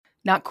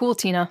Not cool,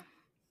 Tina.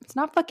 It's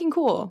not fucking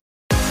cool.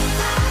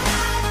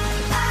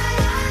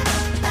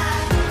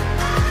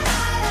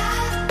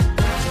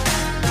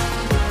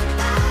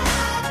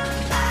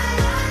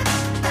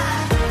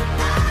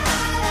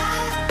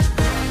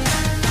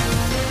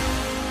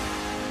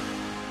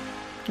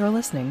 You're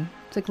listening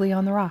to Glee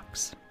on the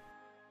Rocks.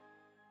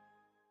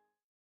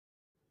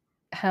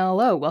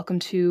 Hello, welcome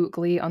to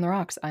Glee on the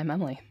Rocks. I'm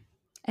Emily.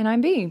 And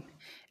I'm B.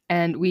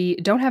 And we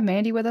don't have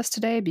Mandy with us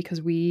today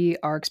because we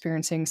are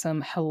experiencing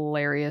some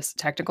hilarious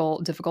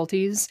technical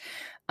difficulties.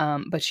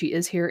 But she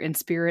is here in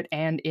spirit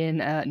and in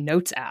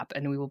Notes app,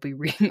 and we will be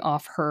reading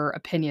off her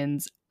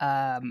opinions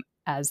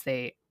as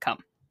they come,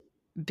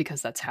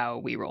 because that's how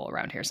we roll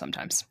around here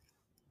sometimes.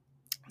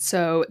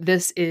 So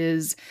this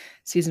is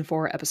season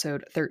 4,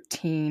 episode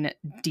 13,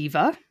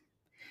 Diva.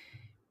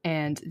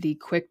 And the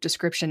quick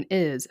description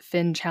is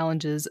Finn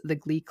challenges the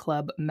Glee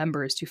Club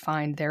members to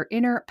find their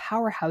inner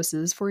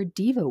powerhouses for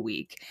Diva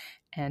Week.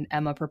 And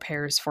Emma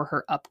prepares for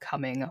her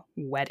upcoming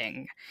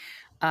wedding.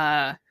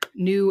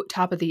 New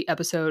top of the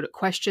episode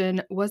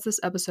question. Was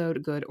this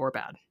episode good or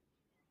bad?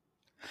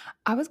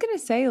 I was going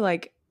to say,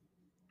 like,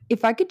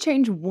 if I could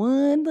change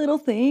one little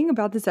thing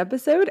about this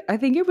episode, I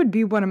think it would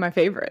be one of my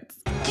favorites.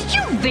 Did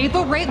you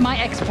vapor rape my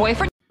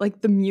ex-boyfriend?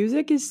 Like, the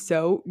music is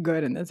so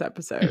good in this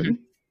episode. Mm-hmm.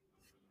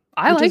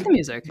 I like the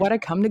music. What I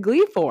come to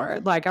Glee for.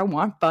 Like, I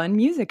want fun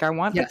music. I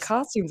want the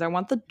costumes. I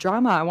want the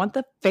drama. I want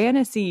the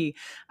fantasy.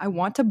 I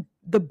want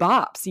the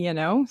bops, you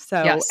know?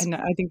 So, and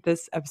I think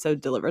this episode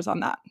delivers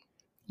on that.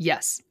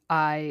 Yes,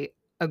 I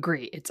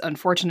agree. It's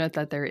unfortunate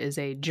that there is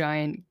a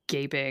giant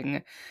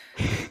gaping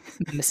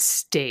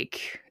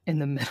mistake in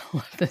the middle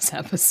of this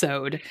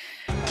episode.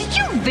 Did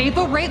you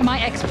vapor rape my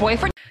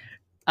ex-boyfriend?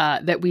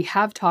 That we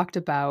have talked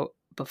about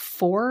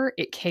before.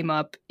 It came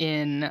up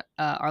in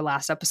our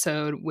last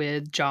episode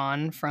with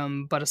John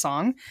from But a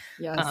Song.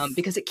 Yes.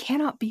 Because it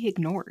cannot be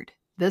ignored.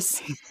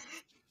 This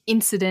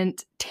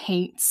incident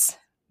taints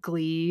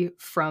Glee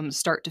from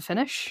start to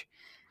finish.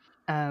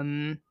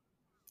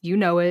 You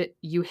know it.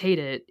 You hate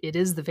it. It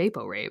is the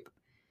vapor rape.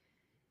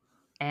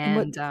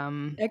 And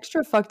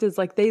extra fucked is,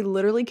 like, they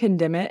literally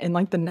condemn it in,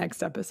 like, the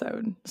next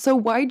episode. So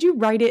why'd you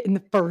write it in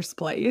the first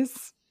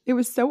place? It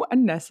was so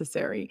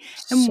unnecessary.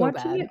 And so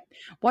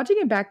watching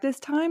it back this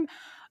time,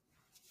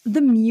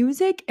 the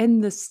music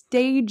and the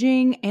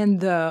staging and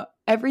the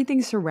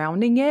everything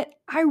surrounding it,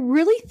 I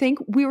really think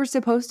we were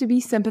supposed to be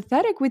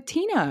sympathetic with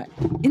Tina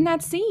in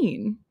that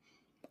scene.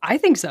 I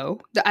think so.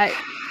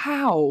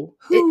 How?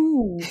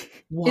 Who?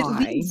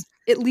 Why?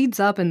 It leads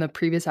up in the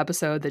previous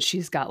episode that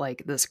she's got,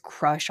 like, this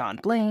crush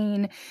on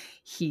Blaine.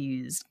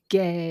 He's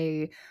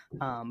gay,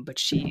 but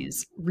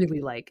she's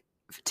really, like,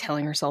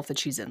 telling herself that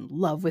she's in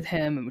love with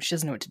him and she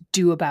doesn't know what to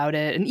do about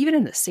it. And even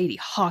in the Sadie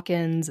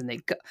Hawkins, and they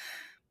go,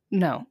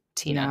 no,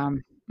 Tina,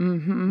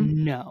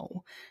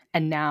 no.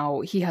 And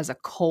now he has a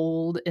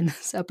cold in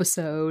this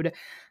episode,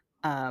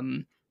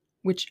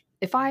 which,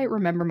 if I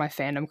remember my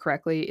fandom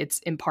correctly, it's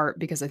in part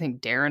because I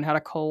think Darren had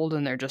a cold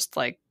and they're just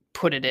like,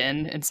 put it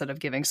in instead of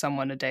giving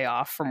someone a day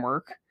off from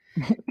work.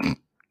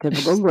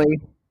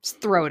 Typically.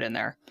 Just throw it in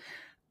there.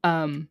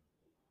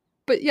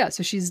 But yeah,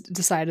 so she's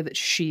decided that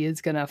she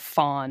is going to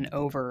fawn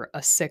over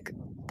a sick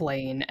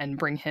Blaine and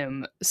bring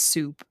him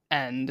soup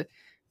and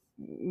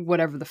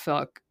whatever the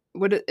fuck.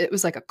 It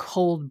was like a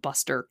cold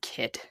buster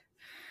kit.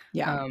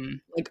 Yeah.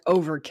 Like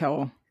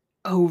overkill.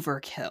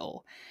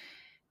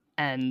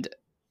 And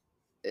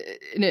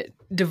it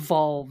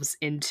devolves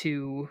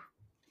into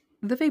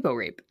the vapor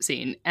rape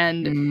scene.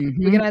 And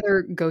we can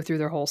either go through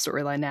their whole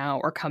storyline now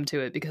or come to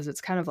it because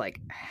it's kind of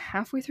like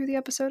halfway through the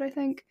episode, I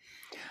think.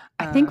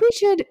 I think we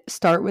should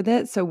start with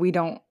it so we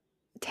don't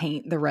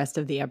taint the rest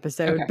of the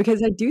episode,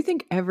 because I do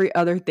think every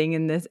other thing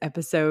in this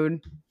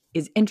episode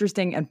is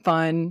interesting and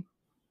fun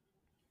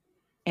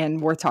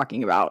and worth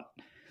talking about.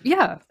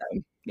 Yeah.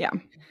 So, yeah.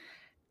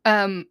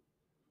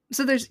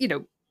 So there's,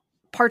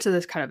 parts of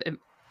this kind of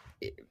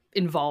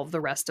involve the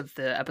rest of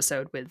the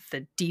episode with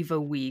the Diva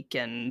Week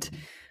and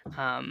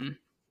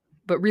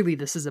but really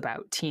this is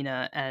about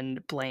Tina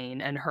and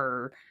Blaine and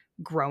her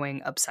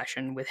growing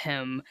obsession with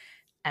him.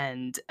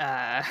 And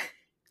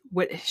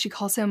what she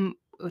calls him,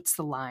 what's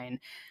the line?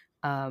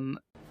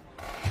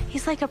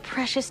 He's like a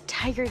precious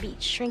tiger beat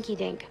shrinky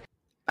dink.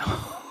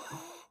 I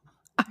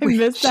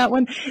missed that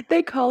one.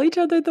 They call each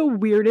other the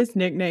weirdest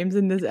nicknames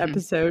in this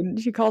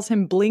episode. She calls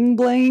him Bling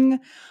Bling,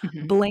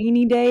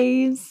 Blaney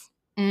Days.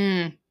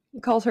 He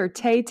calls her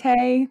Tay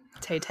Tay.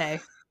 Tay Tay.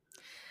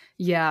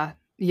 Yeah.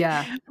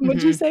 Yeah.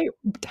 What'd you say?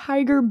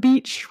 Tiger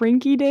beat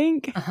shrinky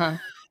dink?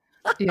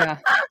 Yeah.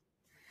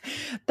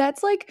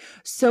 That's like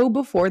so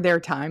before their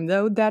time,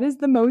 though. That is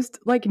the most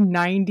like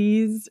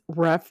 90s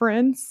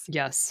reference.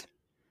 Yes.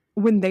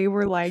 When they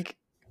were like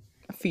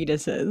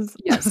fetuses.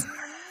 Yes.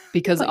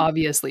 Because like,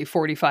 obviously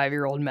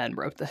 45-year-old men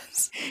wrote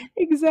this.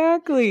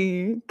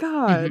 Exactly.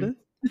 God.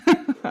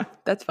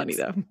 That's funny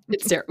though.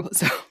 It's terrible.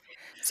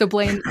 So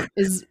Blaine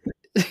is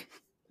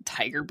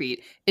Tiger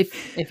Beat.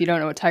 If you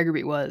don't know what Tiger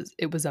Beat was,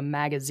 it was a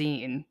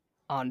magazine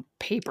on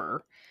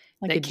paper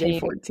Like a that came.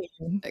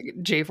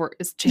 J14.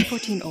 Is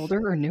J14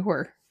 older or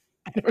newer?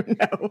 I don't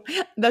know.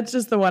 That's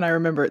just the one I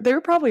remember. They were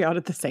probably out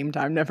at the same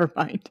time. Never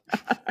mind.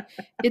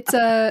 It's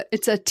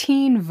a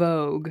teen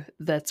Vogue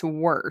that's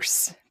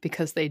worse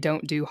because they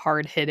don't do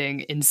hard hitting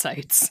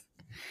insights.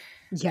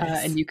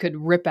 Yes. And you could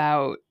rip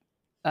out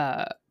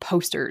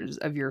posters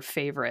of your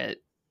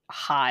favorite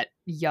hot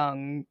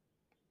young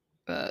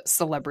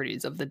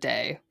celebrities of the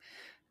day,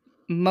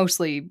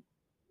 mostly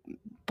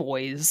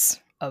boys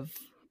of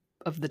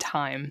the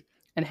time,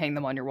 and hang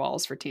them on your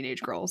walls for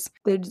teenage girls.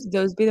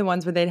 Those be the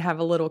ones where they'd have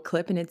a little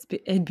clip and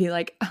it'd be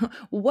like,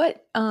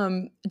 what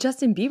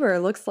Justin Bieber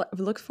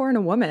looks for in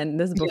a woman.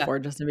 This is before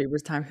Justin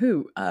Bieber's time.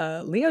 Who?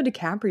 Leo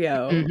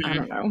DiCaprio. I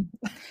don't know.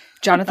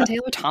 Jonathan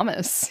Taylor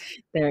Thomas.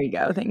 There you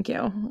go. Thank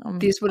you.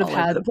 These would have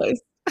had the place.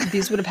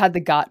 These would have had the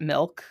Got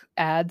Milk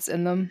ads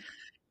in them.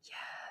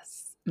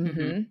 Yes.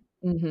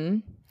 Mm-hmm. Mm-hmm.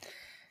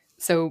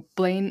 So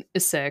Blaine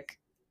is sick.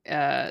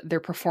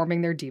 They're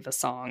performing their diva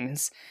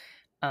songs,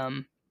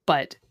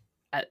 but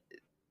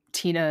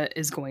Tina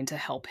is going to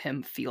help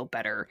him feel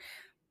better.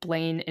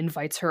 Blaine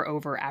invites her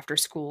over after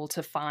school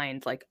to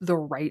find like the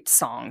right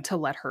song to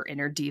let her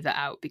inner diva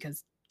out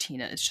because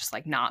Tina is just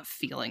like not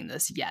feeling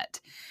this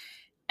yet.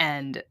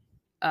 And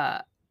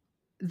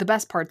the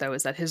best part though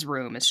is that his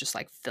room is just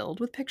like filled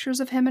with pictures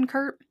of him and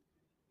Kurt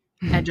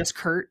and just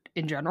Kurt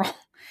in general,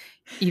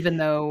 even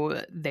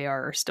though they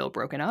are still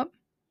broken up,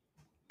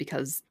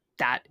 because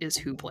that is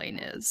who Blaine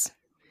is.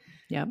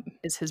 Yep.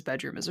 Is his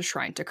bedroom is a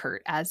shrine to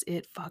Kurt, as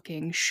it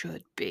fucking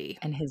should be.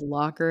 And his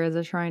locker is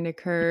a shrine to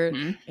Kurt.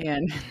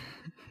 Mm-hmm.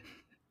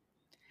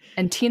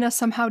 And Tina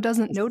somehow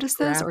doesn't notice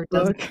this or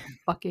doesn't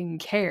fucking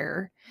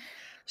care.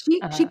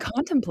 She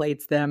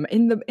contemplates them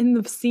in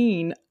the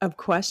scene of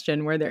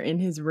question where they're in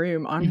his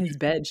room on his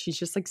bed. She's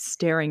just like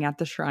staring at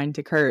the shrine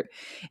to Kurt.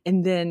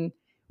 And then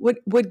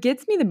what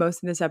gets me the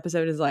most in this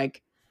episode is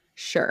like,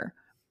 sure,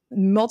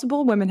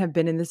 multiple women have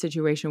been in the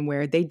situation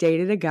where they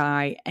dated a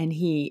guy and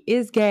he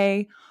is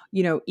gay,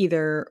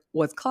 either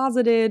was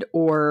closeted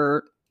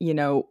or,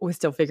 was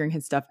still figuring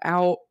his stuff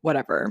out,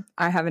 whatever.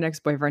 I have an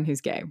ex-boyfriend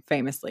who's gay,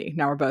 famously.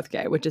 Now we're both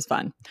gay, which is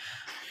fun.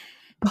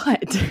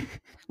 But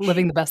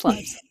living the best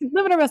lives.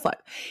 Living our best life.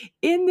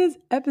 In this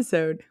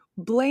episode,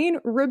 Blaine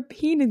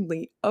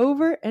repeatedly,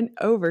 over and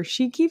over,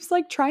 she keeps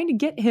like trying to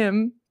get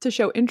him to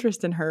show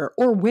interest in her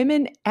or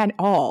women at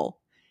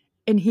all.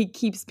 And he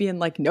keeps being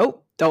like,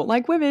 nope, don't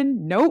like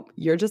women. Nope,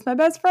 you're just my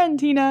best friend,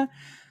 Tina.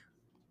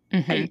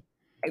 Mm-hmm.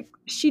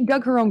 She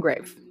dug her own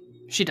grave.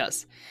 She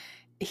does.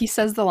 He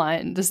says the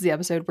line, this is the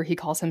episode where he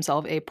calls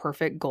himself a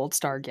perfect gold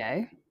star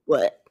gay.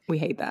 What? We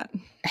hate that.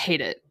 I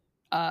hate it.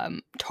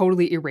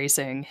 Totally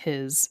erasing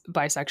his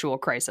bisexual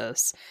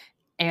crisis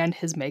and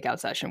his makeout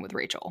session with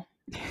Rachel.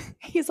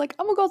 He's like,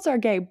 I'm a gold star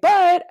gay,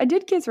 but I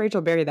did kiss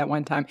Rachel Berry that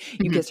one time.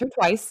 You kissed her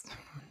twice.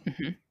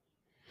 Mm-hmm.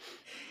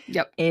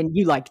 Yep. And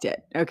you liked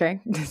it. Okay.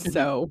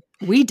 So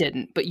we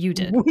didn't, but you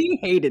did. We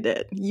hated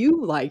it.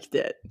 You liked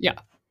it. Yeah.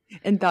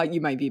 And thought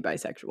you might be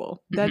bisexual.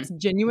 That's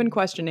genuine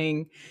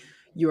questioning.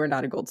 You are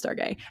not a gold star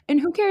gay. And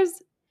who cares?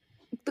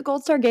 The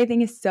gold star gay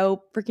thing is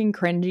so freaking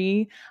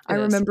cringy. I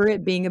remember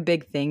it being a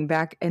big thing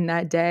back in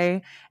that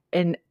day.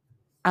 And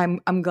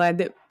I'm glad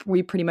that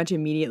we pretty much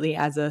immediately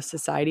as a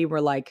society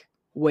were like,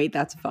 wait,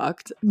 that's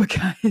fucked.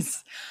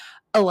 Because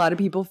a lot of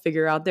people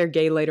figure out they're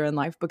gay later in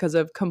life because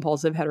of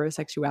compulsive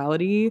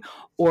heterosexuality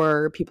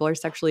or people are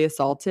sexually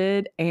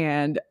assaulted.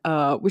 And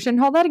we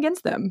shouldn't hold that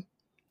against them.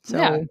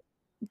 So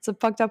it's a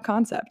fucked up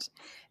concept.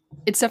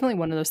 It's definitely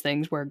one of those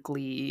things where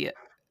Glee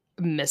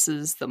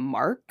misses the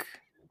mark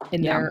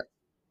in their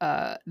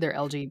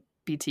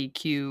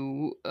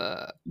LGBTQ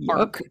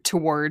arc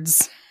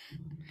towards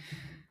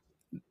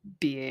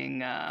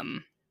being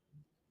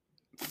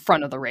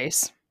front of the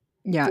race.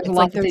 Yeah, There's it's a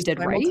lot like that they did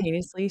right.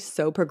 Simultaneously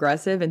so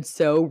progressive and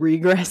so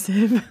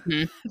regressive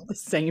at the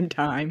same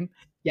time.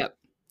 Yep.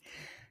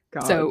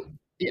 God. So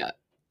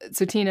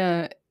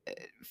Tina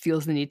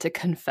feels the need to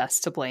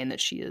confess to Blaine that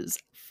she is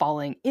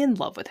falling in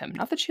love with him.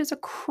 Not that she has a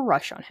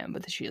crush on him,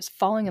 but that she is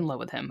falling in love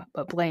with him.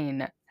 But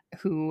Blaine,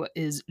 who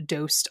is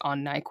dosed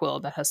on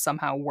NyQuil that has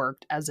somehow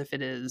worked as if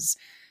it is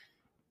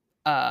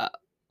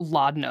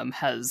laudanum,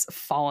 has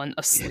fallen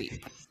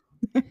asleep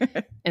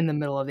in the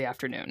middle of the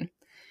afternoon.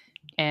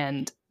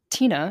 And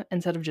Tina,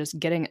 instead of just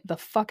getting the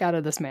fuck out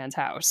of this man's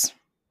house,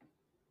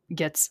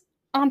 gets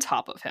on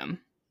top of him,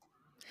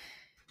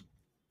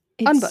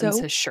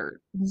 unbuttons his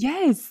shirt.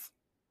 Yes.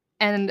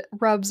 And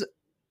rubs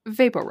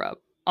Vapor Rub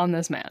on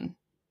this man.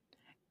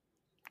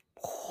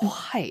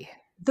 Why?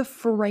 The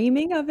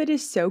framing of it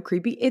is so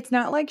creepy. It's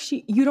not like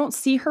you don't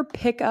see her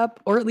pick up,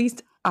 or at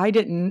least I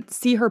didn't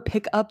see her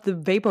pick up the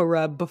Vapor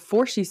Rub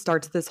before she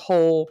starts this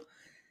whole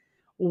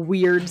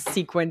weird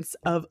sequence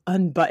of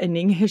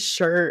unbuttoning his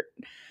shirt.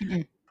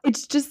 Mm-hmm.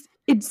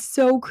 It's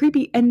so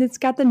creepy. And it's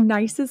got the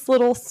nicest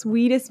little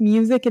sweetest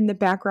music in the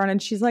background.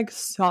 And she's like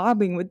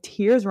sobbing with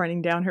tears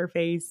running down her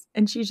face.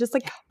 And she's just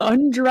like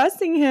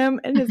undressing him.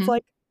 And it's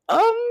like,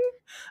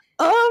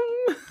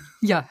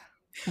 Yeah.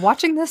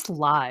 Watching this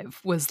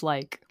live was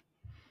like,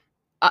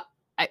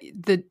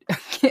 the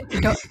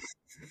don't,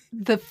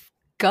 the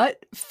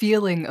gut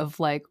feeling of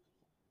like,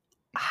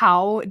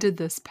 how did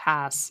this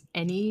pass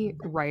any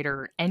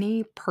writer,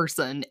 any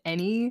person,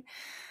 anyone?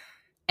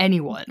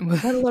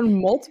 Let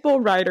alone multiple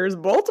writers,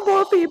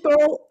 multiple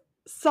people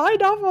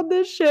signed off on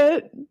this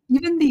shit.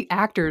 Even the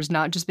actors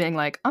not just being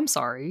like, I'm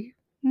sorry,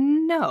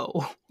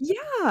 no.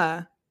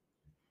 Yeah.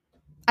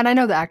 And I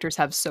know the actors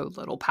have so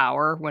little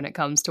power when it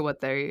comes to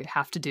what they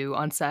have to do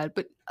on set,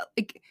 but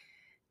like,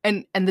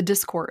 and the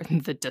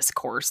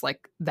discourse,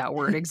 like that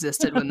word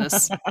existed when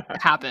this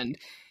happened.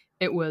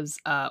 It was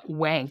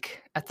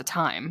wank at the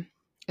time,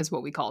 is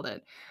what we called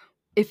it.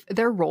 If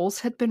their roles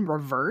had been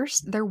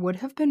reversed, there would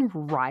have been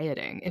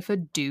rioting. If a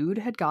dude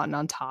had gotten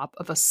on top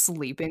of a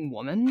sleeping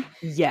woman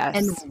Yes.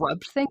 and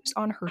rubbed things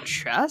on her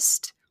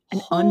chest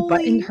And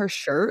unbuttoned holy her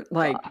shirt,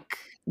 like, fuck.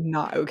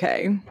 not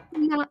okay.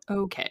 Not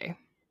okay.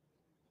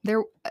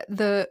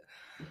 The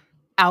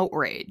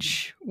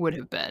outrage would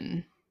have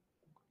been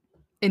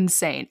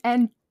insane,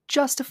 and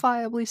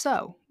justifiably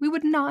so. We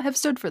would not have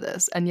stood for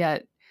this, and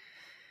yet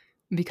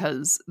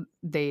because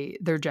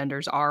their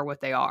genders are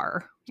what they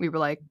are, we were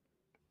like,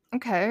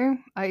 okay,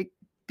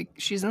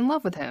 she's in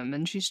love with him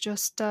and she's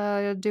just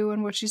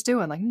doing what she's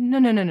doing. Like, no.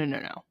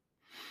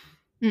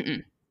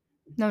 Mm-mm.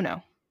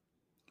 No.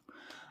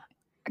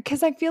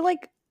 Because I feel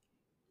like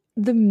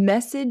the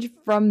message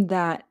from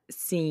that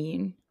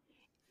scene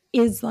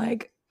is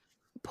like,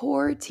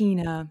 poor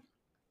Tina,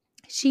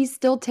 she's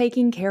still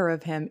taking care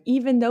of him,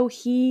 even though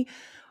he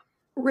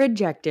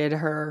rejected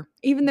her.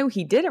 Even though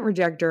he didn't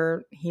reject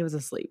her, he was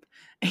asleep.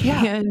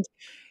 Yeah. And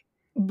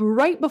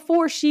right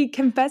before she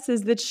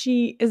confesses that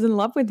she is in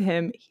love with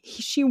him,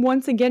 she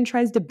once again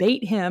tries to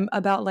bait him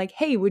about like,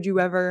 hey, would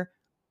you ever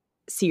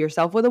see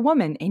yourself with a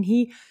woman? And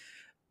he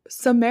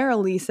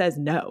summarily says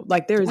no.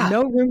 Like, there is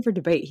no room for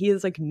debate. He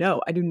is like,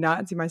 no, I do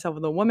not see myself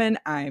with a woman.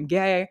 I am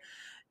gay.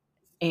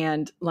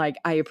 And like,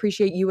 I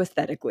appreciate you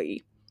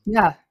aesthetically.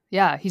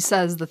 Yeah. He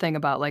says the thing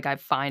about like, I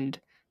find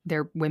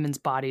their women's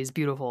bodies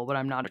beautiful, but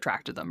I'm not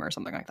attracted to them or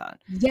something like that.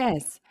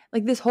 Yes.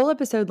 Like this whole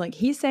episode, like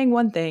he's saying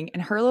one thing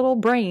and her little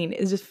brain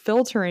is just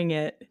filtering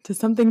it to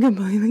something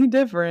completely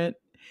different.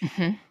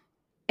 Mm-hmm.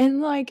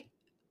 And like,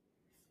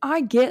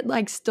 I get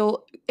like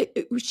still,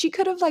 she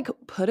could have like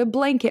put a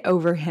blanket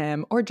over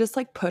him or just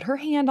like put her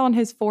hand on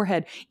his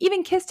forehead,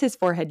 even kissed his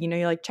forehead. You know,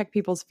 you like check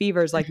people's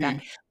fevers like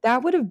that.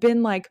 That would have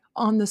been like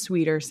on the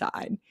sweeter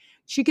side.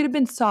 She could have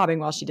been sobbing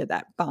while she did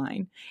that.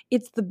 Fine.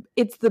 It's the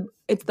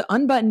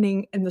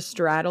unbuttoning and the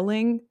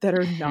straddling that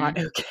are not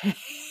okay.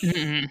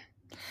 Mm-hmm.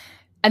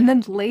 And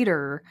then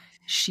later,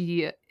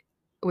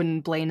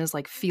 when Blaine is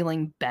like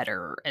feeling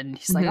better and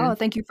he's like, oh,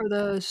 thank you for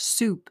the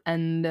soup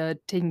and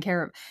taking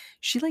care of,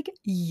 she like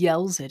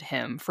yells at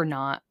him for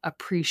not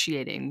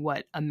appreciating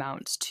what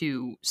amounts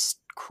to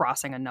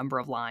crossing a number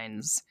of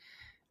lines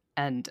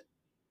and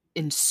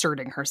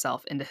inserting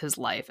herself into his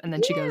life. And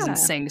then she goes and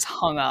sings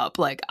hung up,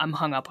 like, I'm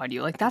hung up on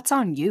you. Like, that's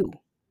on you.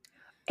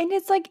 And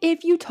it's like,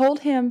 if you told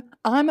him,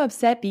 I'm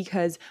upset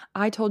because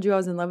I told you I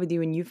was in love with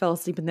you and you fell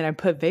asleep and then I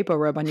put vapor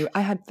rub on you,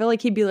 I feel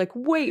like he'd be like,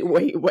 wait.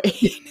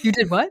 You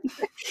did what?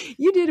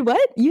 You did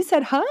what? You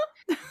said, huh?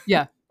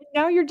 Yeah.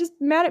 Now you're just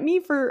mad at me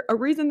for a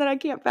reason that I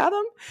can't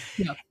fathom?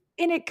 Yeah.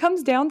 And it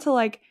comes down to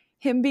like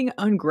him being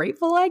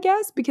ungrateful, I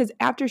guess, because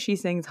after she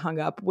sings Hung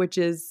Up, which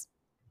is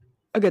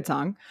a good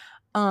song,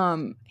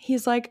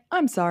 he's like,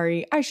 I'm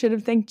sorry, I should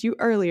have thanked you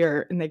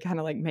earlier. And they kind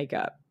of like make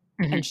up.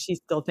 And she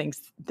still thinks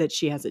that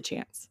she has a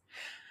chance.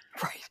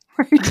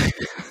 Right.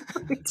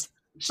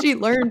 She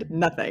learned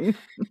nothing.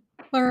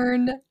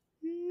 Learned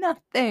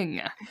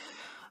nothing.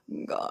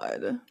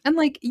 God. And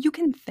like, you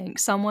can thank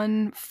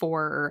someone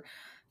for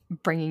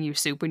bringing you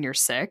soup when you're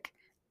sick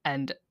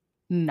and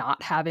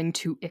not having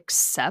to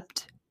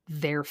accept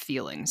their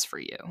feelings for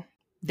you.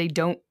 They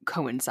don't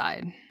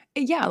coincide.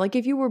 Yeah, like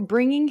if you were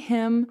bringing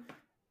him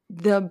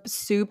the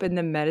soup and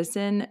the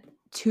medicine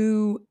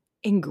to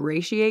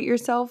ingratiate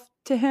yourself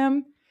to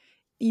him,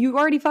 you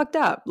already fucked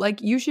up.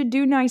 Like, you should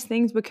do nice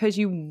things because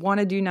you want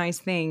to do nice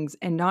things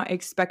and not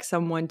expect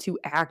someone to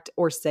act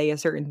or say a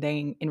certain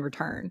thing in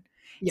return.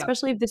 Yep.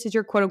 Especially if this is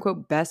your quote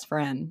unquote best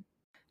friend.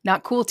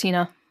 Not cool,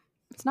 Tina.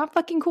 It's not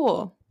fucking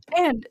cool.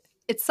 And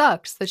it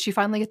sucks that she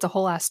finally gets a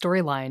whole ass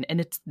storyline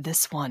and it's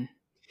this one.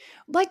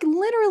 Like,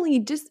 literally,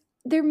 just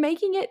they're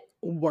making it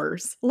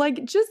worse.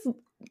 Like, just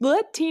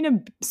let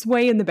Tina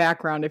sway in the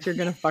background if you're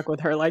going to fuck with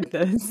her like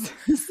this.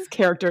 This is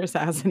character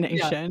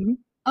assassination. Yeah.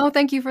 Oh,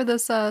 thank you for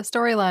this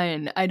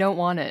storyline. I don't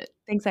want it.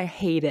 Thanks, I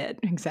hate it.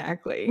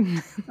 Exactly.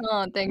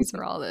 Oh, thanks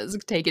for all this.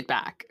 Take it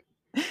back.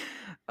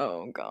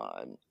 Oh,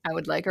 God. I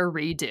would like a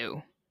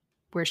redo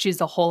where she's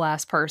a whole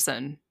ass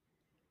person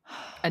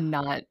and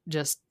not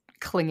just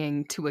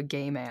clinging to a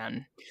gay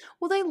man.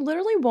 Well, they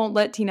literally won't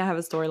let Tina have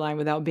a storyline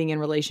without being in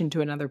relation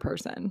to another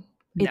person.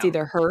 No. It's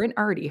either her and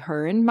Artie,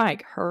 her and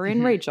Mike, her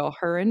and Rachel,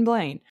 her and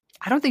Blaine.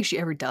 I don't think she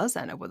ever does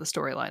end up with a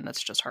storyline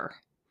that's just her.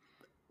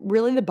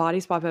 Really, the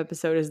body swap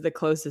episode is the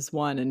closest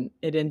one, and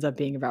it ends up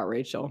being about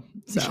Rachel.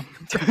 So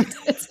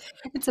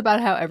it's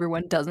about how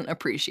everyone doesn't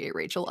appreciate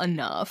Rachel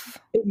enough.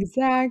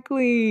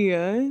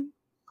 Exactly.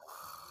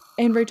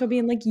 And Rachel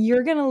being like,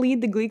 you're going to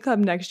lead the Glee Club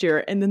next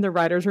year. And then the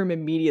writer's room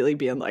immediately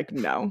being like,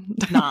 no.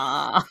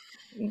 Nah.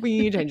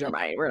 We changed our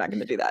mind. We're not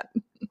going to do that.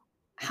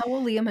 How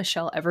will Leah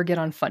Michelle ever get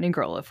on Funny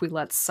Girl if we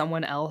let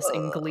someone else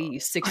in Glee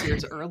 6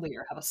 years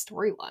earlier have a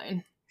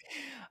storyline?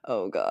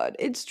 Oh, God.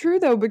 It's true,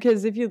 though,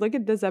 because if you look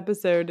at this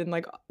episode and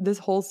like this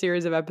whole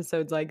series of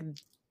episodes, like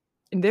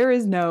there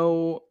is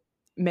no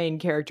main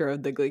character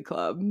of the Glee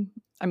Club.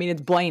 I mean,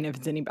 it's Blaine if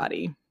it's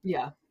anybody.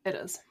 Yeah, it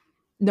is.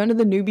 None of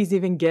the newbies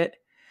even get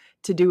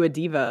to do a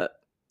diva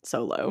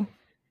solo.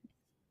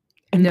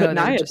 And No, but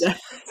Nia just...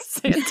 does.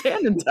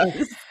 Santana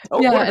does.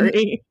 Don't yeah,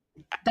 worry.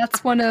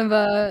 That's one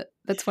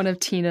of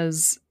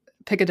Tina's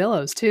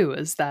picadillos too,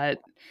 is that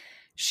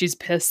she's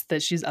pissed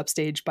that she's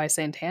upstaged by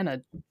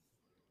Santana,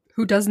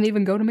 who doesn't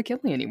even go to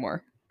McKinley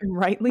anymore.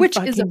 Rightly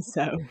fucking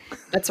so.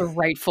 That's a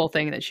rightful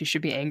thing that she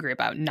should be angry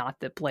about, not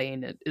that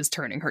Blaine is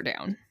turning her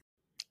down.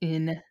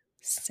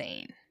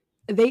 Insane.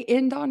 They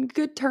end on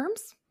good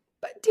terms,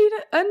 but Tina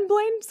and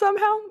Blaine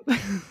somehow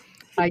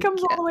it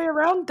comes all the way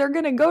around. They're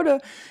gonna go to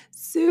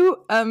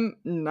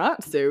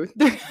not Sue.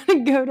 They're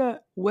gonna go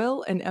to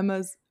Will and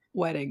Emma's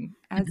wedding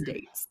as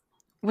dates.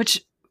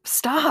 Which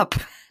stop.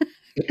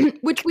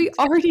 Which we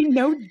already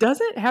know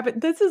doesn't happen.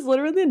 This is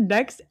literally the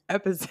next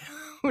episode.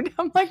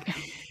 I'm like,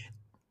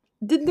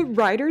 did the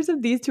writers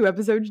of these two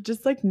episodes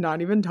just like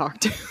not even talk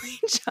to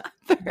each other?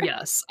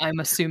 Yes, I'm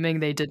assuming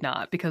they did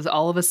not, because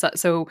all of a sudden,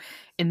 so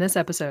in this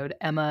episode,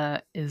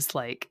 Emma is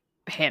like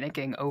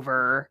panicking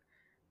over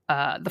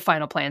the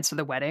final plans for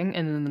the wedding,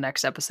 and in the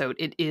next episode,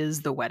 it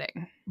is the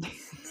wedding.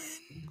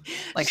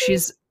 Like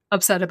she's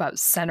upset about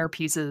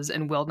centerpieces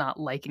and Will not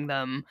liking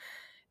them,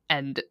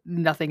 and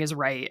nothing is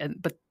right.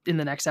 But in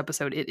the next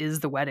episode, it is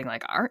the wedding.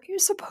 Like, aren't you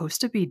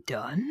supposed to be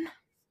done?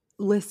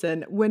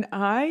 Listen,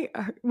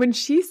 when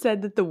she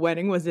said that the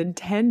wedding was in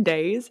 10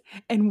 days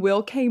and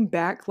Will came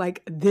back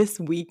like this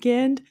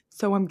weekend,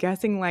 so I'm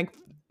guessing like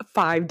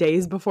 5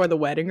 days before the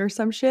wedding or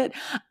some shit,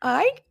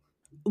 I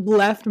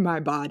left my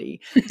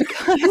body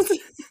because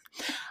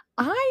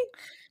I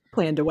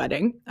planned a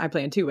wedding. I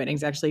planned 2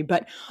 weddings actually,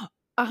 but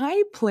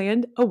I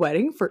planned a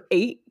wedding for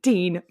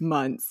 18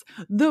 months.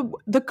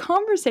 The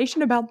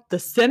conversation about the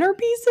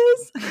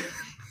centerpieces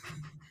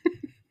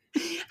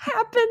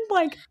happened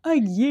like a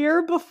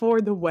year before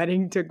the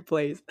wedding took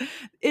place.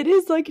 It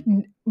is like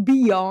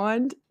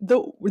beyond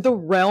the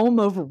realm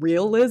of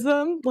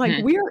realism.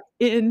 Like we are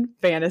in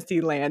fantasy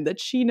land that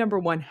she, number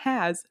one,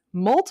 has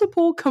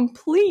multiple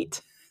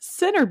complete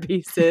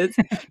centerpieces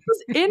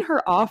was in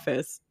her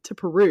office to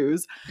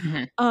peruse.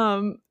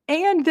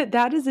 And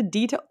that is a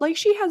detail. Like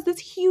she has this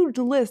huge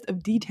list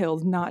of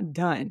details not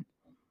done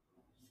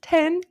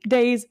 10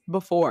 days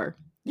before.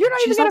 You're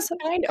not even going to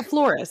find a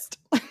florist.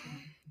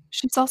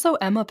 She's also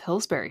Emma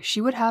Pillsbury.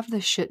 She would have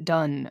this shit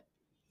done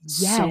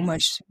so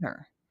much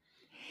sooner.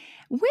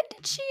 When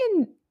did she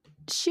and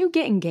Shu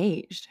get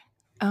engaged?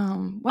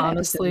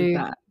 Honestly,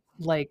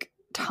 like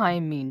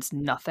time means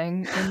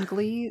nothing in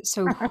Glee,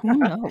 so who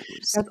knows?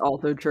 That's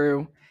also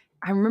true.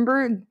 I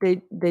remember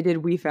they did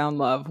We Found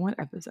Love. What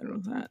episode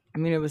was that? I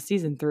mean, it was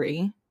season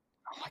 3.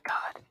 Oh my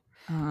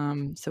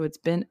god. So it's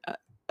been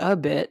a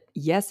bit.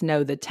 Yes,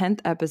 no, the 10th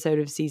episode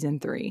of season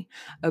 3.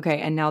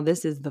 Okay, and now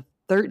this is the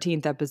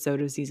 13th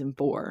episode of season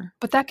 4.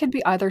 But that could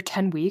be either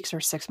 10 weeks or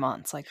 6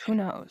 months. Like, who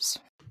knows?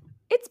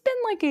 It's been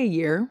like a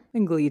year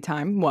in Glee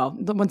time. Well,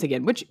 once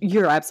again, which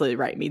you're absolutely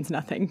right, means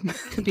nothing.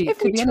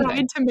 If we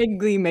tried to make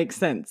Glee make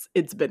sense,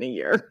 it's been a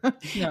year.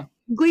 Yeah.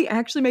 Glee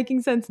actually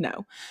making sense?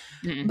 No.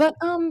 Mm-mm. But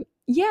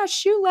yeah,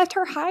 Shu left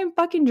her high and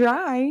fucking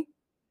dry.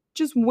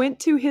 Just went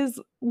to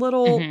his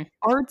little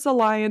Arts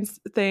Alliance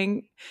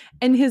thing,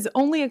 and his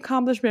only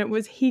accomplishment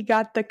was he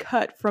got the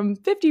cut from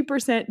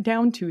 50%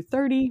 down to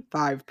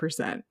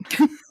 35%.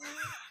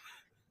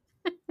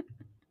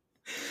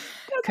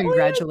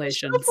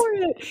 Congratulations.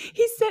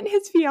 He sent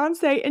his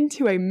fiance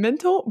into a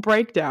mental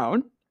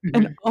breakdown,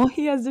 and all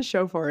he has to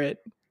show for it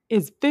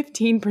is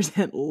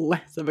 15%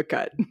 less of a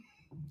cut.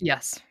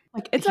 Yes.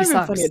 Like, it's not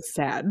even funny, it's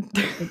sad.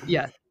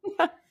 Yeah.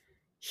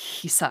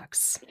 He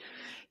sucks.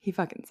 He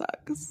fucking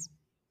sucks.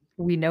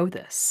 We know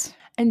this.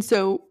 And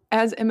so,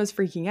 as Emma's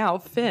freaking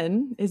out,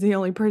 Finn is the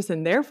only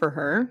person there for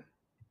her.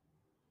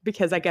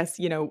 Because I guess,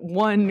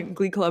 one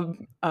Glee Club,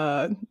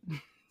 I was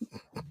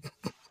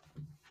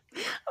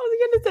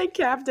going to say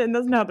captain.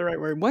 That's not the right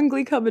word. One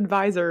Glee Club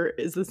advisor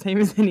is the same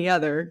as any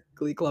other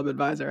Glee Club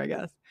advisor, I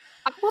guess.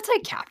 We'll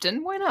take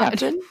captain. Why not?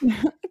 Captain?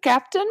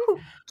 Captain?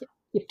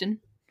 Captain.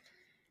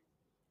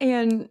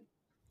 And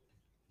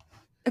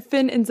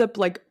Finn ends up,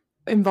 like,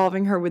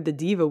 involving her with the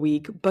Diva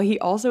Week, but he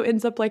also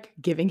ends up, like,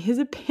 giving his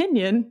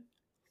opinion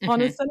on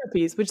a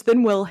centerpiece, which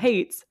then Will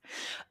hates.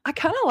 I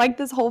kind of like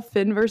this whole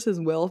Finn versus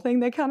Will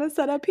thing they kind of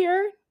set up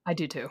here. I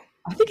do too.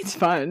 I think it's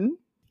fun.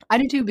 I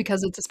do too,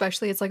 because it's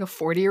like a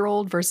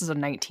 40-year-old versus a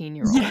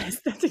 19-year-old. Yes,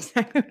 that's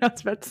exactly what I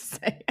was about to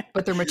say.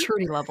 But their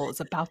maturity level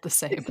is about the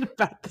same. It's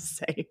about the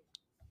same.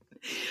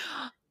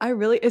 I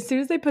really, as soon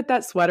as they put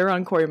that sweater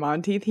on Corey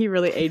Monteith, he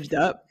really aged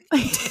up.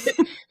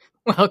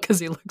 Well, because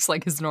he looks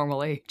like his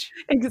normal age.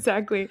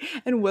 Exactly.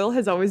 And Will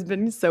has always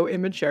been so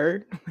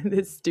immature with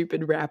his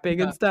stupid rapping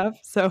Yeah. and stuff.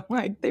 So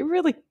like they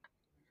really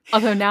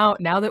Although now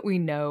that we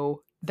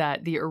know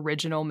that the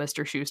original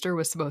Mr. Schuster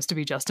was supposed to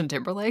be Justin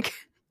Timberlake,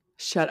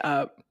 shut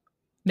up.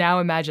 now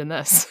imagine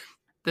this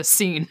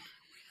scene.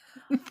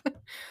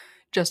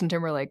 Justin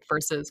Timberlake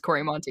versus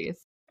Corey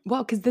Monteith.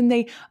 Well, because then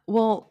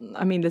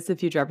I mean, this is a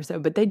future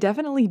episode, but they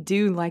definitely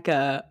do like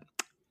a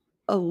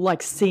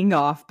like sing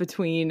off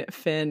between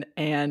Finn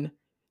and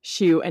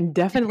Shu, and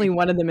definitely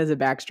one of them is a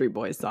Backstreet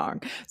Boys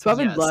song. So I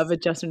would Yes. love if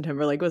Justin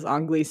Timberlake was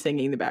on Glee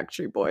singing the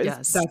Backstreet Boys.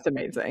 Yes. That's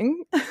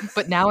amazing.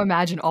 But now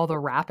imagine all the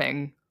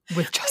rapping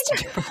with Justin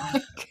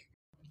Timberlake.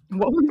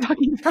 What were we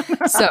talking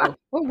about? So,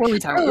 what were we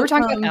talking about? We were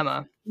talking about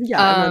Emma.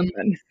 Yeah,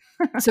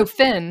 Emma. So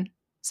Finn,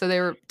 so they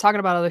were talking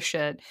about other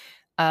shit.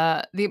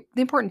 The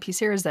important piece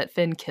here is that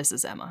Finn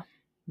kisses Emma.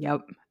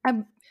 Yep.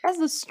 As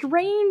a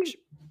strange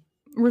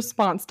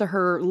response to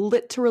her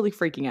literally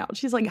freaking out.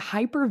 She's like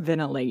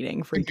hyperventilating,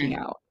 freaking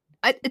out.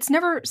 It's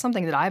never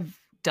something that I've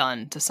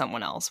done to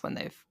someone else when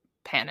they've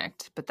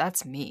panicked, but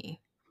that's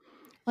me.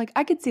 Like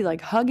I could see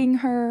like hugging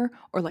her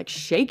or like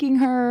shaking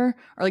her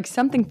or like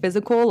something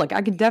physical. Like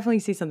I could definitely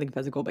see something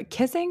physical, but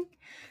kissing,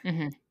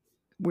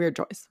 weird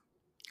choice.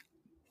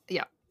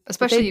 Yeah,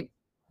 especially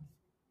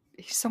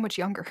he's so much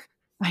younger.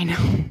 I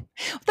know.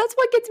 That's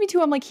what gets me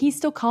too. I'm like, he's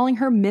still calling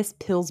her Miss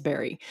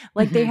Pillsbury.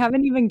 Like they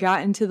haven't even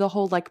gotten to the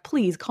whole like,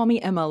 please call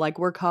me Emma. Like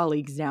we're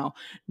colleagues now.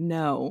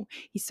 No,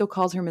 he still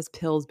calls her Miss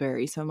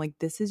Pillsbury. So I'm like,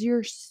 this is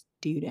your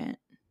student.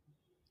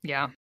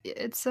 Yeah,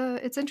 it's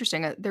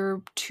interesting. There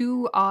are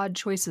two odd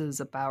choices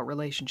about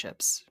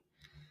relationships.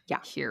 Yeah,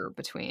 here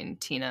between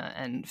Tina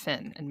and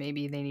Finn, and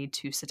maybe they need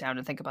to sit down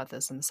and think about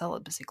this in the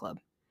Celibacy Club.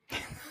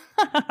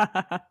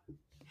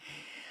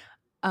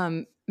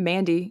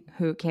 Mandy,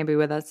 who can't be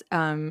with us,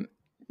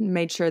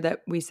 made sure that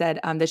we said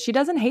that she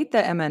doesn't hate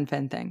the Emma and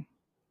Finn thing.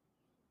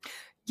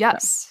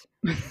 Yes.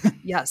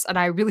 Yes. And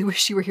I really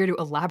wish you were here to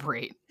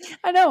elaborate.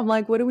 I know. I'm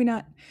like, what do we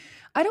not?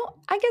 I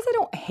guess I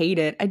don't hate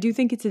it. I do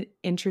think it's an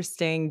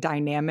interesting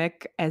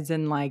dynamic, as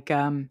in like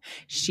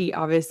she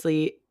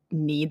obviously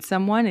needs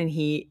someone and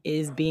he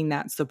is being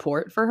that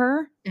support for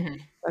her. I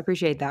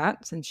appreciate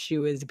that since she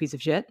was a piece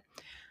of shit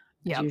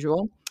as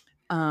usual.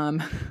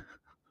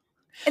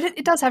 And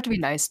it does have to be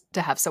nice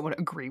to have someone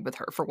agree with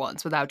her for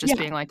once without just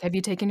being like, have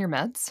you taken your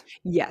meds?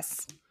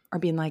 Yes. Or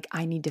being like,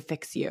 I need to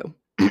fix you.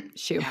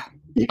 Shu.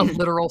 Yeah. A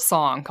literal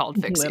song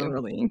called Fix You.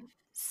 Literally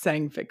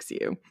sang Fix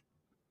You.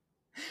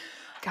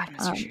 God,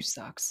 Mr. Shu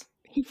sucks.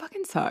 He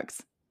fucking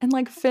sucks. And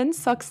like Finn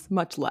sucks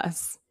much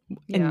less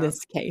in this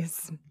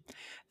case.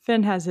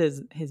 Finn has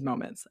his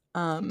moments.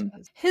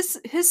 His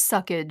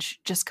suckage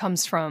just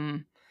comes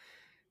from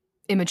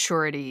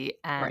immaturity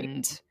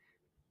and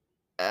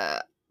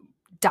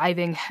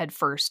diving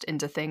headfirst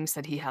into things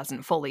that he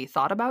hasn't fully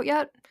thought about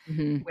yet,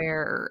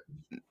 where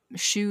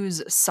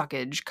Shu's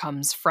suckage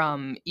comes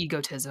from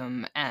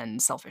egotism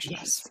and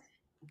selfishness.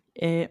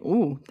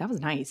 Ooh, that was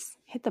nice.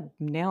 Hit the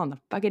nail on the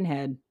fucking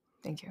head.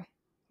 Thank you.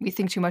 We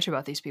think too much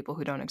about these people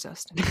who don't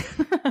exist.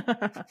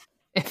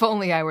 If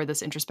only I were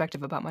this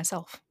introspective about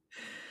myself.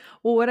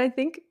 Well, what I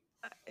think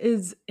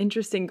is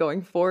interesting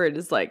going forward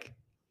is like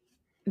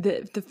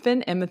the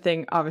Finn Emma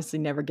thing obviously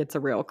never gets a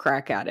real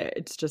crack at it.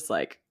 It's just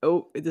like,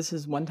 oh, this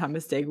is one time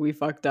mistake, we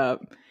fucked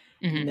up,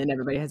 and then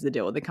everybody has to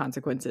deal with the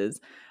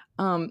consequences,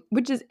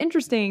 which is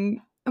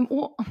interesting.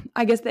 Well,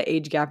 I guess the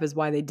age gap is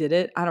why they did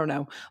it. I don't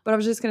know, but I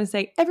was just gonna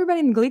say everybody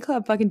in the Glee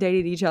Club fucking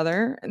dated each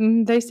other,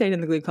 and they stayed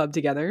in the Glee Club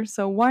together.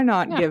 So why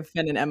not give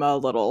Finn and Emma a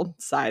little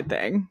side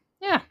thing?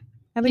 Yeah,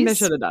 I think they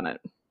should have done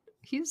it.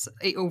 He's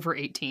over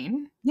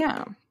 18.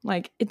 Yeah.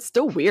 Like, it's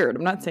still weird.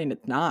 I'm not saying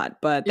it's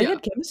not, but they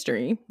had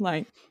chemistry.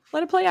 Like,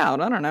 let it play out.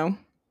 I don't know.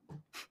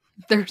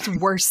 There's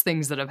worse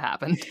things that have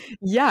happened.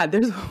 Yeah,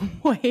 there's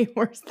way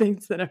worse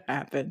things that have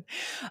happened.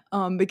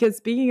 Because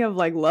speaking of,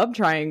 like, love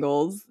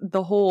triangles,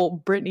 the whole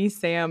Brittany,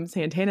 Sam,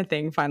 Santana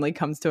thing finally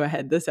comes to a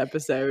head this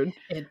episode.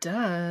 It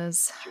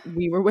does.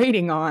 We were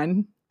waiting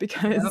on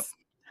because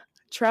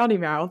Trouty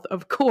Mouth,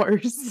 of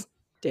course,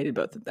 dated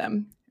both of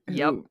them.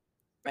 Yep.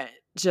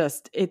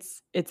 Just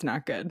it's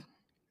not good.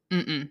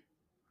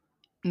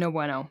 No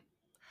bueno.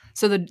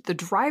 So the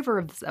driver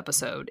of this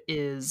episode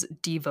is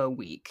Diva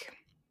Week,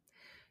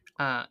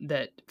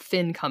 that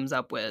Finn comes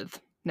up with.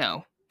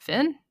 No,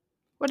 Finn?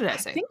 What did I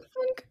say? I think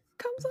Finn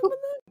comes up with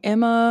it.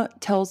 Emma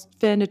tells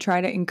Finn to try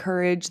to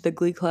encourage the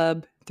Glee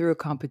Club through a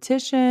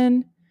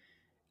competition.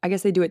 I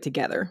guess they do it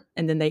together,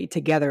 and then they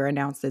together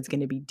announce that it's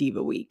going to be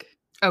Diva Week.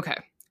 Okay,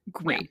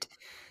 great. Yeah.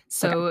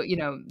 So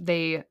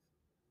they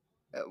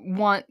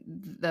want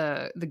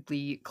the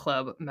Glee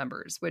Club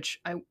members, which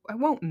I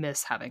won't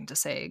miss having to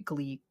say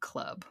Glee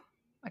Club.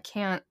 I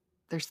can't.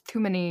 There's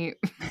too many.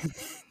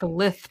 The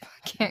lisp.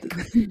 I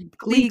can't.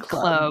 Glee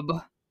Club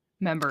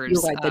members.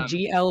 You're right. The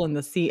GL and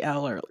the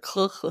CL are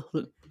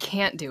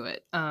can't do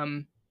it.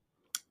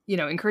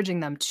 Encouraging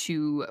them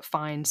to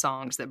find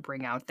songs that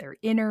bring out their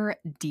inner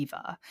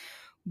diva,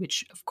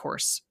 which of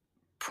course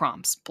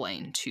prompts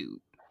Blaine to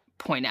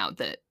point out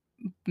that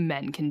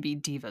men can be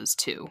divas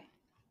too.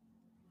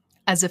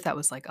 As if that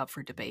was like up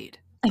for debate.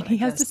 And he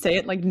has to say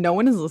it like no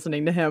one is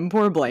listening to him.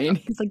 Poor Blaine.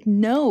 He's like,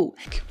 no.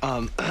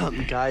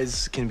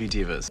 Guys can be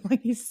divas.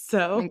 Like he's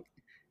so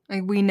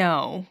like we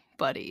know,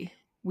 buddy.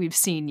 We've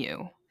seen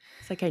you.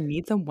 It's like I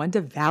need someone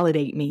to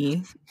validate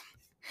me.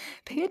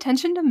 Pay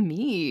attention to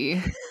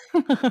me.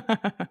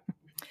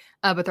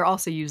 But they're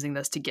also using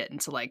this to get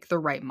into like the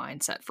right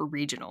mindset for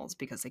regionals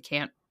because they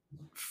can't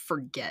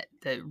forget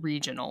that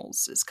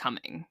regionals is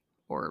coming,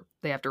 or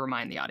they have to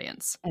remind the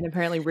audience. And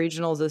apparently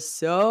regionals is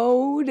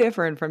so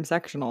different from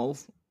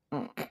sectionals.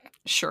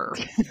 Sure.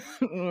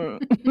 Yeah,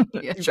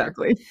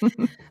 exactly.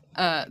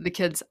 The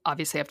kids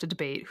obviously have to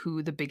debate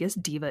who the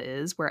biggest diva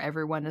is, where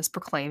everyone is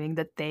proclaiming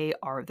that they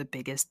are the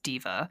biggest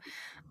diva.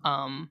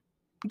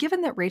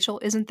 Given that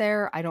Rachel isn't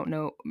there, I don't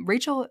know.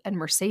 Rachel and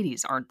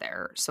Mercedes aren't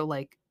there. So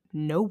like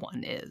no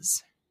one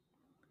is.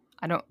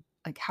 I don't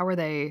like, how are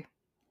they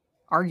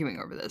arguing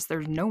over this?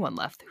 There's no one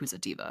left who's a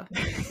diva.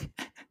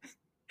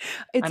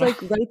 It's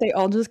like, right, they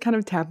all just kind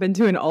of tap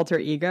into an alter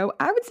ego.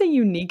 I would say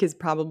Unique is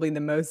probably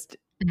the most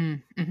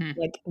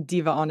like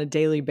diva on a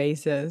daily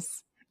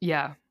basis.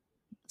 Yeah.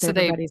 So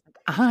everybody's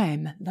like,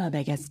 I'm the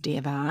biggest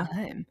diva.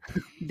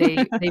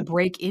 They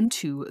break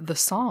into the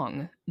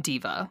song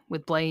Diva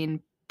with Blaine,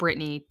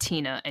 Brittany,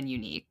 Tina, and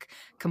Unique,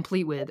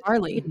 complete with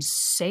Marley.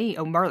 Insane.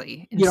 Oh,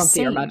 Marley. You don't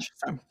see her much.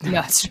 So.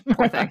 Yes,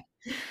 poor thing.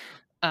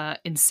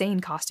 Insane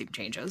costume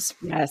changes.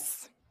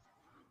 Yes.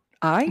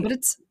 But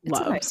it's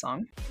a nice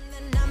song.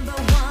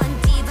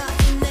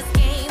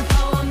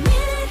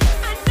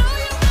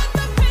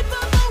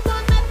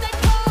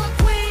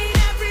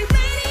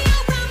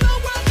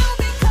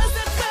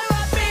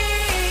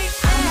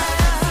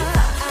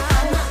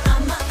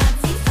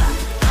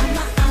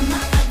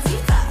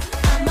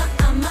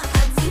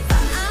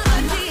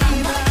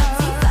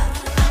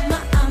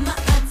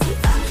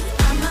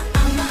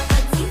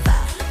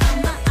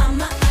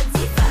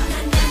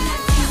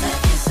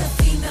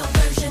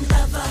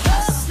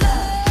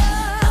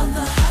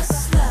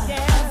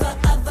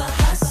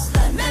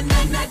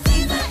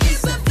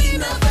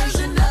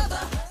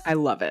 I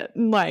love it.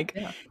 Like,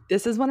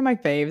 this is one of my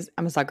faves.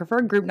 I'm a sucker for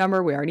a group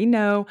number. We already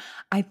know.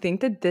 I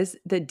think that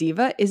the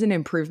Diva is an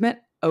improvement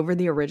over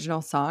the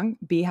original song,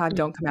 Beehive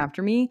Don't Come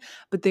After Me.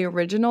 But the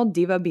original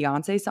Diva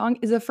Beyonce song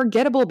is a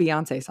forgettable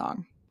Beyonce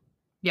song.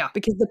 Yeah.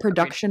 Because the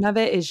production of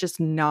it is just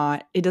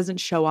not, it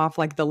doesn't show off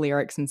like the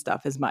lyrics and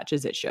stuff as much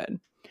as it should.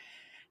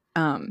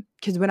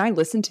 Because when I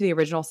listened to the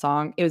original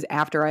song, it was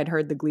after I'd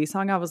heard the Glee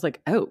song. I was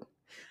like, oh,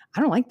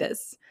 I don't like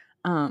this.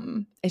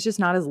 It's just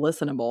not as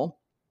listenable.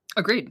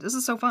 Agreed. This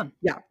is so fun.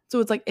 Yeah. So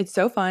it's like, it's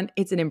so fun.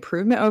 It's an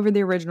improvement over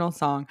the original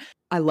song.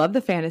 I love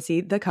the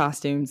fantasy, the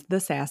costumes, the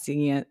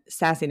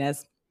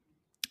sassiness.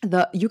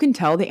 You can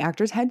tell the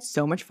actors had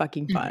so much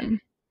fucking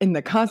fun in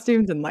the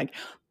costumes and like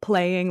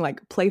playing,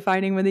 like play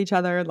fighting with each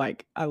other.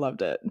 Like, I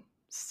loved it.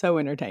 So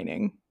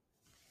entertaining.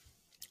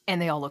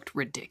 And they all looked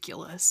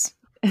ridiculous.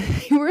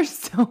 They were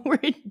so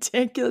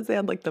ridiculous. They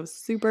had like the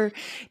super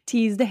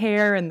teased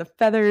hair and the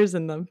feathers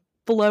and the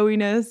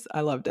flowiness.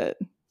 I loved it.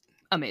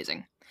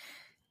 Amazing.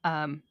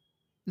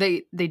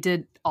 They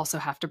did also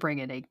have to bring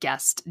in a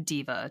guest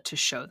diva to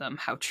show them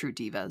how true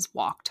divas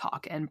walk,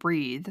 talk, and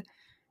breathe.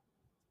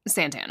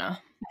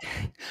 Santana.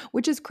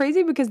 Which is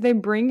crazy because they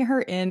bring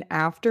her in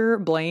after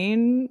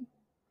Blaine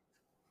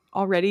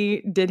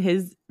already did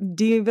his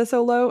diva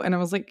solo. And I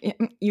was like,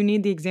 you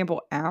need the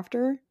example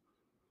after?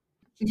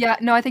 Yeah,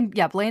 no, I think,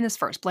 Blaine is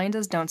first. Blaine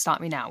does Don't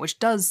Stop Me Now, which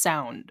does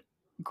sound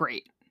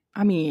great.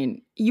 I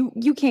mean,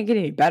 you can't get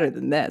any better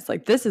than this.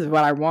 Like, this is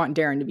what I want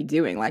Darren to be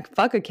doing. Like,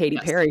 fuck a Katy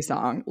Perry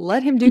song.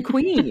 Let him do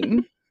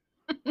Queen.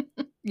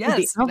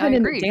 Yes, the outfit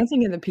and the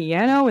dancing and the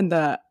piano and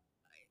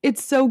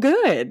it's so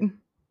good.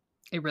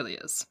 It really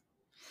is.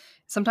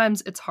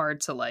 Sometimes it's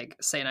hard to like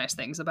say nice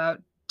things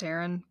about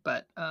Darren,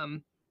 but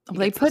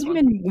they put him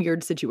in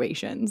weird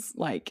situations.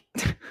 Like,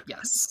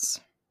 yes.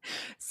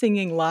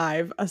 Singing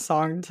live a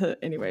song to,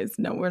 anyways,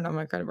 no, I'm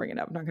not going to bring it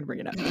up. I'm not going to bring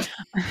it up.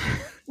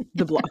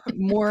 The Blob.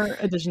 More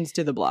additions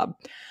to the Blob.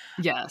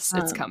 Yes,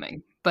 it's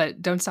coming.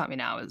 But Don't Stop Me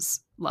Now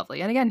is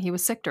lovely. And again, he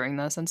was sick during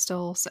this and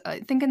still, I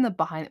think in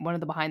one of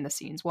the behind the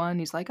scenes one,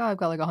 he's like, oh, I've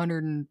got like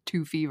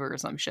 102 fever or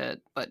some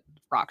shit, but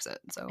rocks it.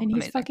 So and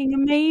he's fucking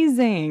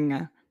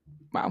amazing.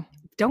 Wow.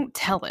 Don't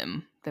tell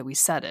him that we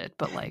said it,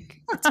 but like,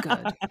 it's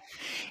good.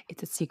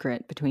 It's a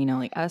secret between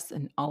only us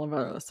and all of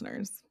our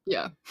listeners.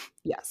 Yeah.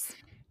 Yes.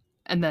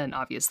 And then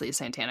obviously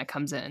Santana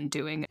comes in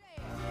doing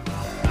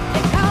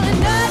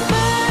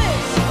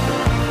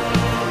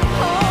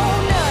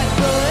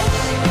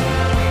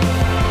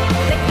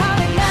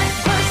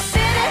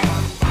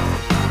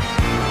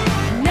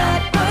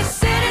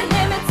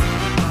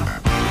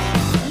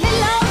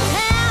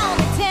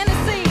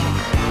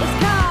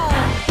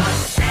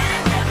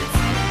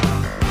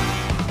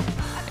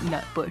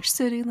Nutbush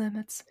City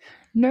Limits.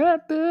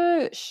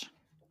 Nutbush.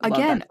 Love that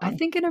Again,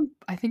 song.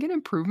 I think an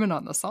improvement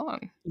on the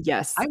song.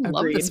 Yes, I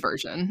love this agreed.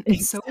 version.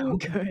 It's It's so so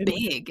good.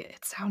 big.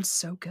 It sounds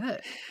so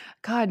good.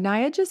 God,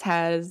 Naya just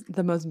has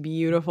the most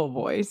beautiful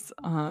voice.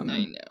 I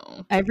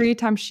know. Every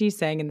time she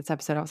sang in this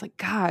episode, I was like,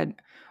 God,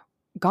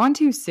 gone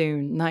too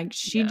soon. Like,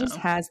 she just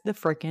Yeah. has the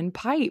freaking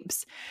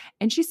pipes.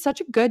 And she's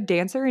such a good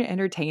dancer and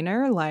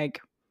entertainer.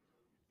 Like,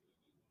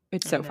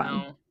 it's I so fun.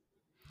 know.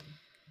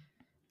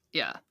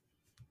 Yeah.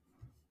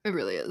 It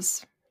really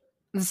is.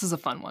 This is a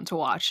fun one to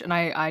watch, and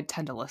I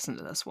tend to listen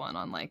to this one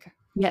on, like,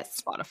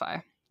 Yes.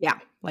 Spotify. Yeah.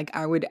 Like,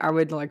 I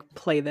would like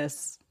play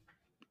this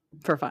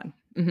for fun.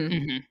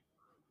 Mhm.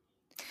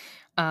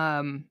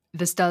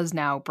 This does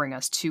now bring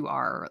us to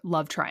our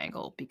love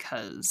triangle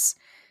because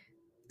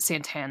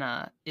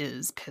Santana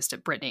is pissed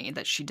at Brittany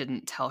that she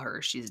didn't tell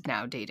her she's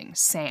now dating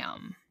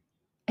Sam.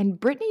 And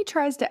Brittany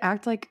tries to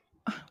act like,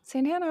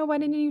 Santana, why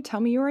didn't you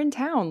tell me you were in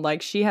town?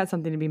 Like, she has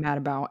something to be mad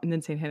about. And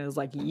then Santana's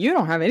like, you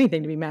don't have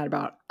anything to be mad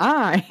about.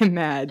 I am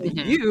mad that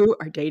Mhm. you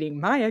are dating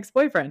my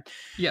ex-boyfriend.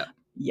 Yeah.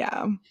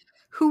 Yeah.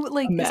 Who,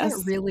 like, A is mess.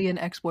 that really an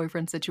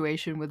ex-boyfriend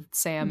situation with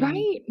Sam and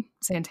Right?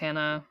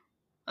 Santana?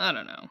 I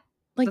don't know.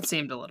 Like, That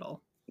seemed a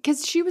little.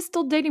 because she was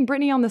still dating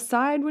Brittany on the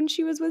side when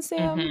she was with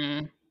Sam.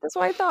 Mhm. That's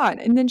what I thought.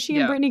 And then she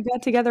and Yeah. Brittany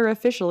got together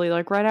officially,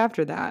 like, right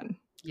after that.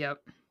 Yep.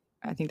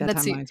 I think that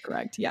Let's see. timeline's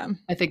correct. Yeah.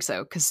 I think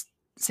so, because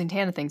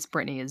Santana thinks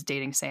Brittany is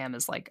dating Sam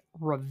as, like,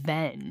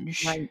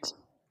 revenge. Right.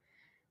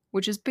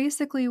 Which is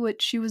basically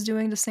what she was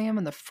doing to Sam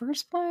in the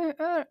first place.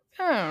 I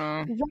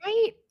don't know.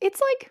 Right?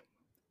 It's like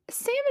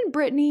Sam and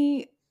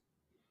Brittany,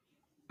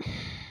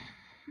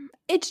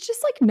 it's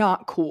just like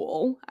not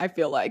cool, I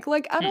feel like.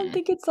 Like, I don't Mm.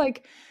 think it's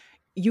like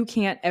you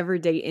can't ever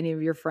date any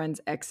of your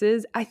friends'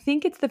 exes. I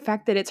think it's the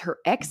fact that it's her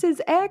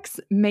ex's ex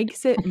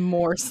makes it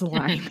more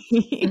slimy.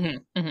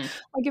 Mhm, mhm.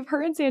 Like, if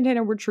her and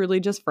Santana were truly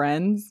just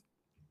friends,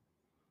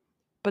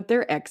 but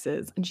they're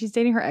exes, and she's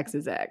dating her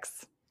ex's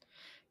ex.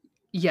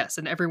 Yes,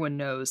 and everyone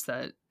knows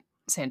that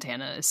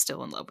Santana is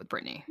still in love with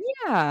Brittany,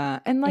 Yeah,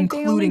 and like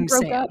they only including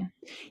broke up. Sam.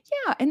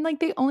 Yeah, and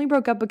like they only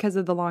broke up because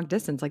of the long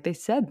distance. Like they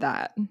said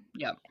that.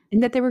 Yep.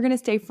 And that they were going to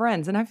stay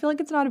friends. And I feel like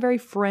it's not a very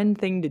friend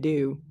thing to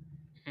do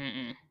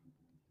Mm-mm.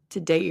 to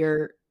date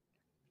your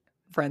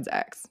friend's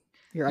ex,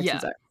 your ex's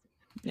Yeah. ex.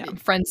 Yeah,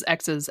 Friends'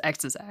 ex's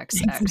ex's ex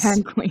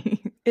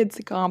exactly. It's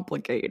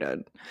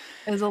complicated.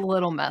 is a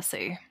little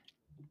messy.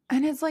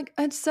 And it's like,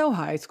 it's so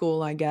high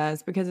school, I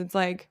guess, because it's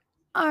like,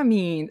 I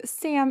mean,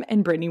 Sam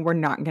and Brittany were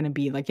not going to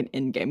be like an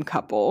in-game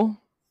couple.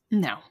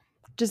 No.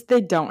 Just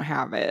they don't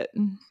have it.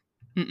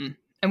 Mm-mm.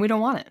 And we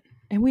don't want it.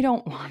 And we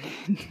don't want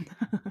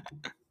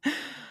it.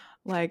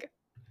 Like,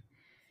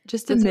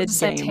 just a This mid is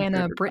game.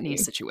 Santana Brittany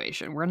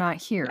situation. We're not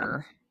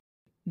here. Yeah.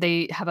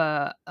 They have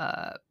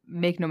a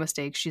make no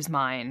mistake, she's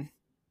mine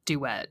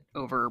duet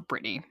over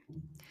Brittany.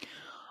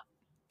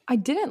 I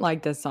didn't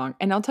like this song,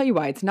 and I'll tell you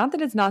why. It's not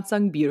that it's not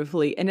sung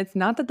beautifully, and it's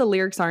not that the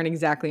lyrics aren't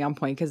exactly on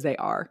point, because they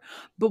are.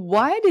 But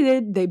why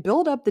did they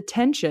build up the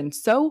tension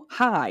so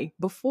high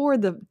before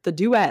the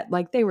duet?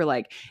 Like, they were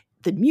like,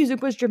 the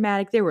music was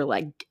dramatic. They were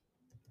like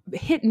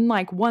hitting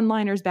like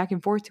one-liners back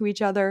and forth to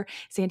each other.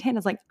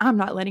 Santana's like, I'm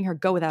not letting her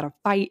go without a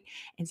fight.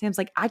 And Sam's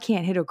like, I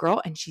can't hit a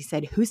girl. And she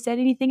said, who said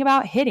anything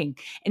about hitting?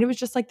 And it was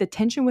just like the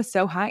tension was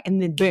so high,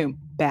 and then boom,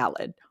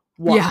 ballad.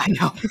 Wow. Yeah, I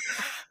know.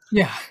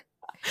 Yeah.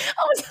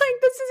 I was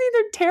like, this is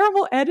either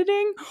terrible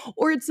editing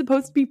or it's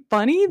supposed to be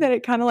funny that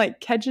it kind of like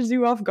catches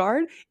you off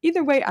guard.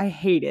 Either way, I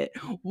hate it.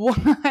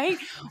 Why?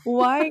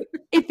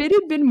 If it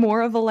had been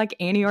more of a like,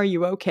 Annie, are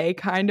you okay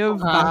kind of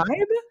vibe?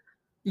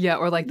 Yeah,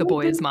 or like The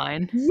Boy Is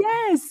Mine.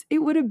 Yes, it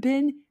would have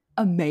been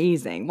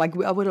amazing. Like,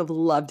 I would have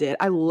loved it.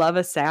 I love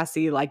a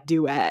sassy like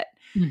duet.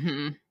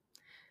 Mm-hmm.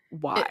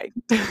 Why?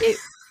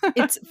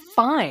 It's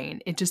fine.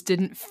 It just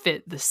didn't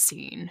fit the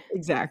scene.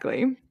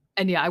 Exactly.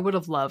 And yeah, I would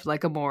have loved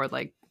like a more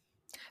like,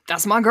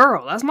 that's my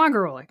girl. That's my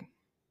girl. Like,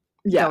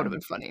 Yeah, that would have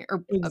been funny.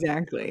 Or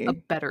exactly. a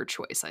better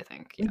choice, I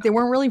think. Yeah. They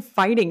weren't really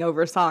fighting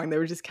over a song. They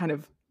were just kind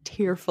of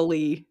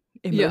tearfully,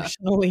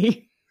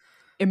 emotionally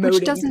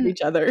emoting to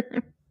each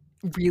other.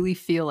 Really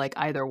feel like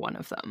either one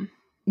of them.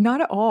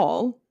 Not at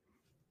all.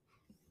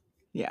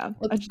 Yeah.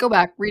 Let's go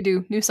back,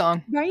 redo, new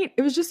song. Right?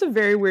 It was just a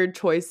very weird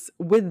choice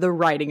with the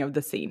writing of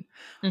the scene.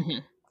 Mm-hmm.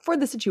 For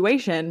the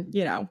situation,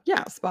 yeah,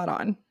 spot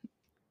on.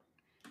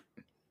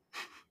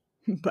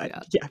 But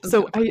yeah,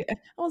 so I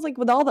was like,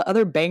 with all the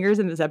other bangers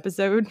in this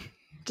episode,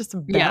 just a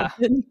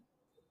ballad.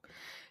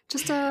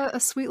 Just a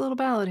sweet little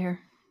ballad here.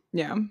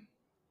 Yeah.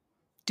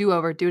 Do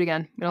over, do it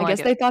again. I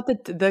guess they thought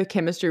that the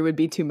chemistry would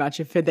be too much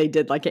if they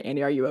did like an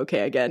Annie, Are You Okay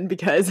again?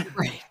 Because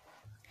right.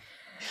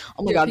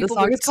 Oh my God, the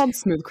song is called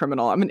Smooth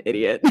Criminal. I'm an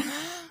idiot.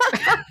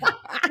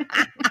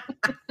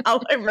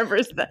 All I remember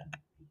is that.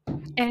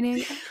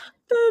 Annie.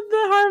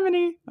 The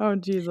harmony. Oh,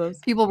 Jesus.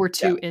 People were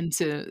too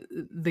into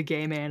the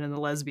gay man and the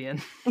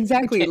lesbian.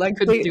 Exactly. Like,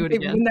 couldn't do it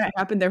again. When that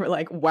happened, they were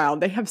like, wow,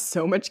 they have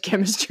so much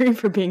chemistry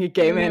for being a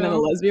gay man and a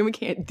lesbian. We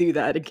can't do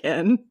that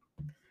again.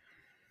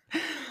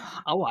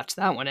 I'll watch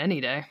that one any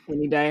day.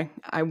 Any day.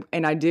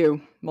 I do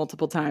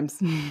multiple times.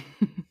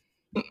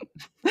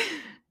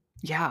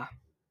 Yeah.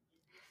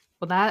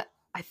 Well,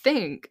 I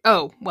think,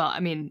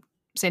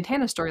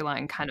 Santana's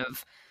storyline kind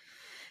of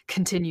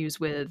continues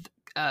with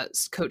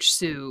Coach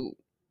Sue,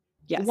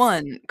 Yes.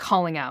 one,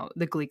 calling out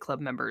the Glee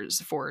Club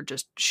members for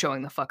just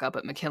showing the fuck up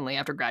at McKinley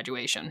after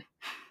graduation.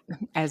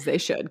 As they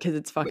should, because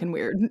it's fucking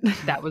weird.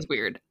 That was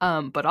weird.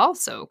 But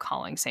also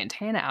calling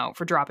Santana out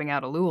for dropping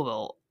out of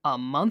Louisville a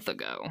month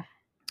ago.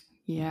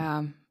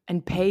 Yeah.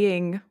 And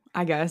paying,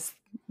 I guess,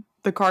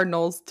 the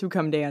Cardinals to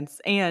come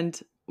dance. And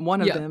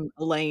one of them,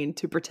 Elaine,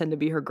 to pretend to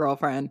be her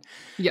girlfriend.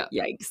 Yeah.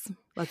 Yikes.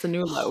 That's a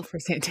new low for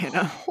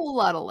Santana. A whole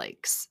lot of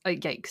lakes.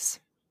 Yikes.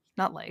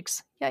 Not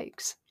lakes.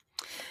 Yikes.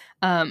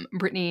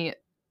 Brittany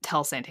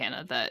tells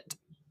Santana that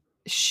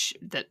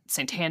that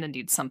Santana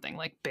needs something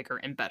like bigger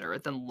and better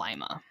than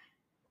Lima.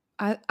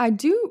 I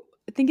do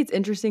think it's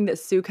interesting that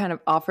Sue kind of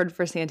offered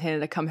for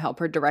Santana to come help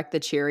her direct the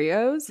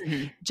Cheerios,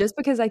 just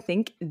because I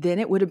think then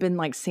it would have been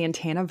like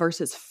Santana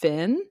versus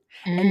Finn,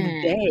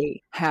 and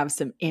they have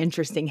some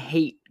interesting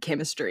hate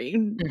chemistry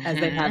as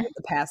they have in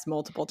the past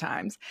multiple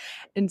times.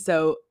 And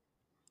so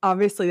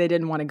obviously they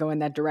didn't want to go in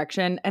that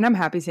direction. And I'm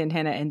happy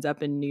Santana ends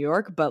up in New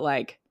York, but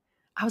like,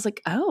 I was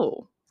like,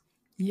 oh,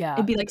 yeah,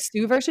 it'd be like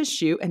Sue versus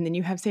Shoot, and then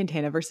you have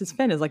Santana versus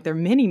Finn as like their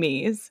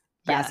mini-me's.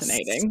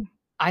 Fascinating. Yes.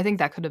 I think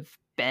that could have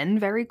been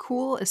very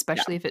cool,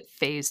 especially if it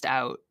phased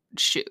out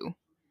Shoe.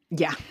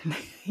 Yeah,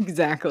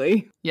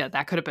 exactly. Yeah,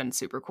 that could have been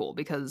super cool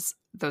because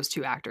those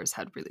two actors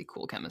had really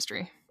cool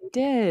chemistry. They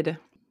did.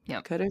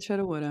 Yeah. Coulda,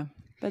 shoulda, woulda.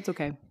 That's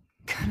okay.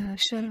 Coulda,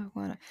 shoulda,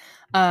 woulda.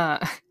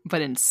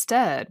 But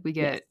instead, we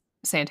get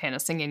Santana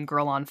singing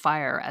Girl on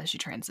Fire as she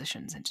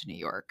transitions into New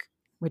York.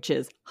 Which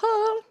is,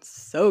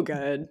 so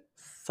good.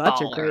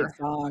 Such a great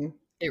song.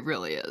 It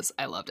really is.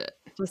 I loved it.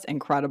 Just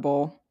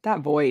incredible. That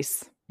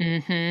voice.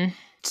 Mm-hmm.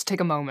 Just take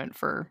a moment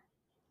for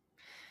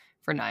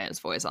Naya's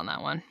voice on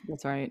that one.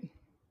 That's right.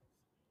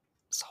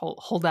 Just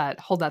hold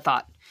that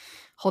thought.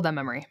 Hold that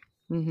memory.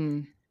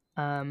 Mm-hmm.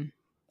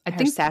 I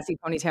think sassy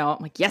ponytail.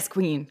 I'm like, yes,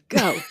 queen,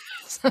 go.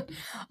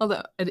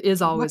 Although it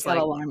is always walk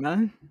like out of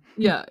Lima.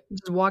 Yeah,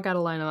 just walk out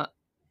of Lima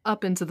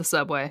up into the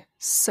subway.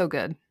 So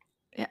good.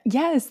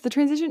 Yes, the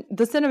transition,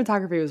 the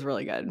cinematography was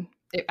really good.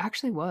 It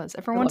actually was.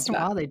 Every once in a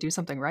while, they do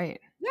something right.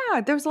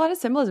 Yeah, there was a lot of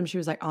symbolism. She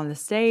was like on the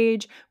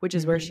stage, which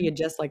is where she had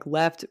just like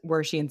left,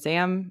 where she and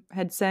Sam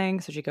had sang.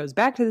 So she goes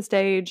back to the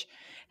stage,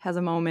 has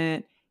a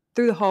moment,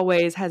 through the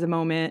hallways, has a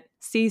moment,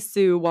 sees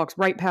Sue, walks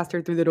right past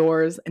her through the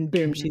doors, and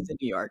boom, she's in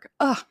New York.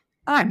 Ugh,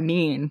 I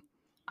mean,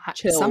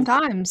 chills.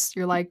 Sometimes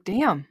you're like,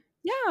 damn.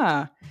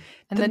 Yeah.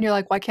 And then you're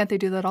like, why can't they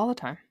do that all the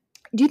time?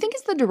 Do you think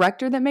it's the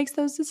director that makes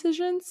those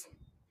decisions?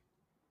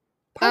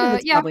 Part of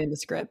it's probably in the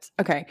script.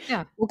 Okay.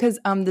 Yeah. Well, because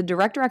the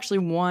director actually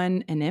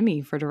won an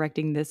Emmy for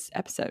directing this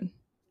episode,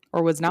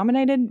 or was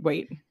nominated.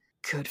 Wait.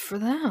 Good for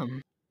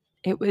them.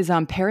 It was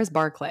Paris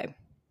Barclay.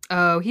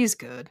 Oh, he's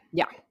good.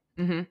 Yeah.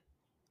 Mm-hmm.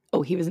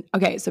 Oh, he was.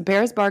 Okay, so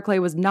Paris Barclay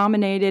was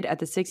nominated at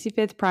the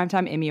 65th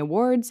Primetime Emmy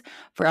Awards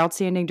for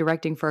Outstanding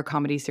Directing for a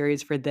Comedy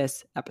Series for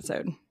this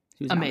episode.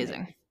 Amazing.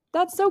 Nominated.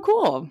 That's so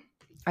cool.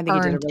 I think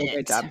he did a really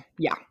great job.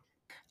 Yeah.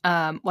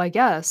 Well, I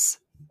guess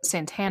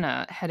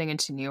Santana heading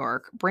into New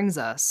York brings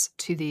us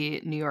to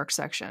the New York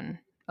section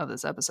of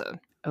this episode.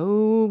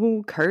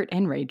 Oh, Kurt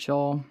and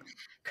Rachel.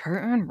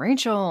 Kurt and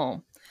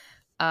Rachel.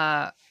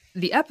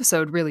 The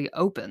episode really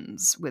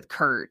opens with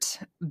Kurt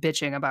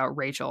bitching about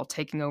Rachel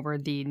taking over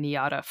the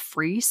NIADA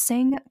free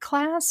sing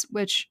class,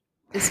 which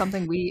is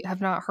something we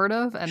have not heard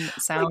of and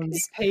sounds like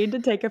they paid to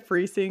take a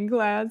free sing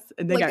class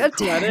and they got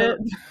credit.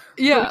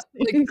 Yeah.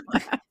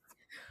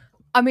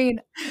 I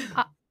mean,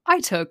 I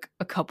took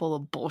a couple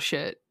of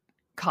bullshit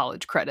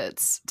college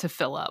credits to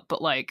fill up,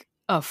 but like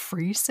a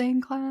free sing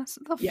class?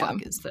 The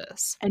fuck is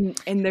this? And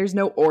there's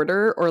no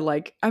order or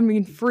like, I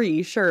mean,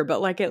 free, sure,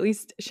 but like at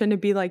least shouldn't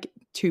it be like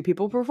 2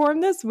 people perform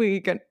this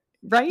week,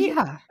 right?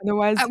 Yeah.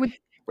 Otherwise,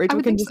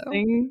 Rachel can just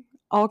sing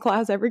all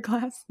class, every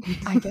class.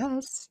 I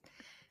guess.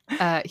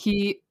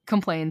 He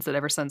complains that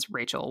ever since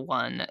Rachel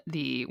won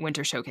the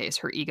Winter Showcase,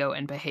 her ego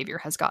and behavior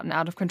has gotten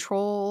out of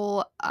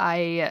control.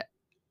 I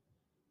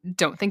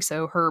don't think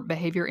so. Her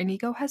behavior and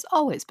ego has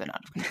always been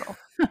out of control.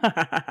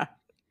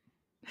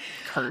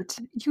 Kurt,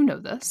 you know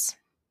this.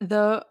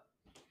 The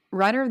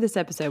writer of this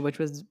episode, which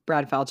was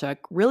Brad Falchuk,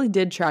 really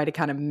did try to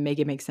kind of make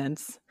it make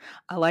sense.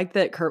 I like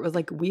that Kurt was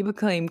like, we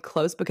became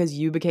close because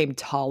you became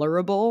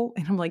tolerable.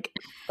 And I'm like,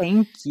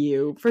 thank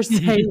you for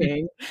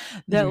saying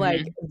that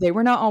like they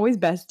were not always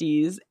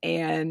besties.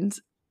 And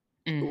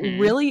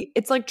really,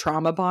 it's like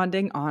trauma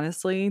bonding,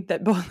 honestly,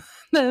 that both of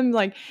them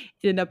like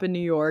ended up in New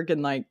York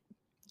and like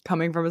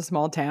coming from a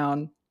small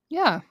town.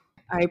 Yeah.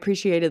 I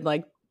appreciated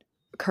like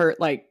Kurt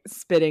like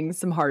spitting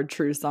some hard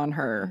truths on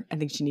her. I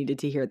think she needed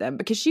to hear them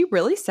because she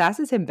really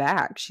sasses him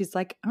back. She's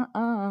like,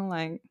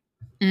 like,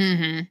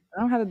 I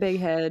don't have a big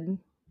head.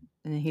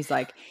 And he's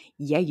like,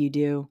 yeah, you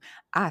do.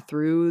 I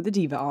threw the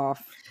diva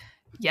off.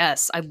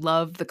 Yes, I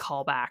love the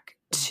callback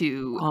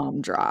to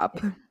bomb drop.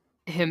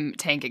 Him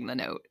tanking the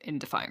note in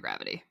Defying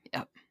Gravity.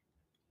 Yep.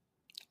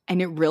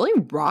 And it really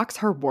rocks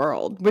her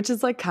world, which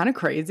is like kind of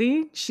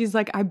crazy. She's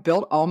like, I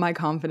built all my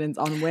confidence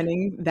on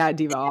winning that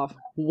diva off.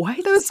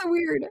 What? That was so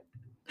weird.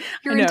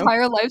 Your know.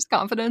 entire life's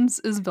confidence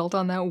is built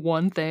on that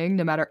one thing,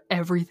 no matter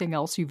everything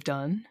else you've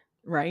done.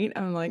 Right?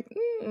 I'm like,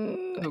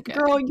 Okay.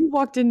 girl, you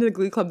walked into the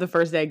Glee Club the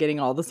first day getting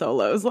all the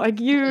solos. Like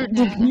you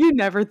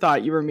never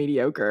thought you were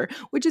mediocre,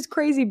 which is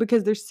crazy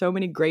because there's so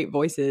many great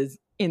voices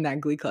in that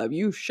Glee Club.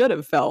 You should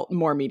have felt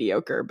more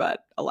mediocre,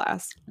 but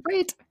alas,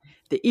 Right.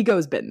 the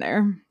ego's been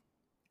there.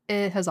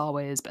 It has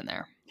always been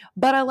there.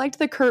 But I liked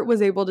that Kurt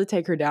was able to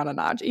take her down a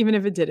notch, even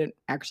if it didn't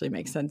actually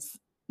make sense.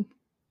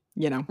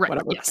 Right.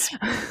 Whatever. Yes.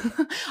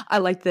 I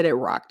liked that it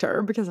rocked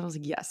her because I was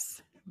like,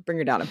 yes, bring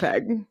her down a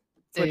peg.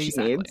 That's what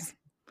Exactly. she needs.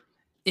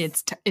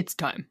 It's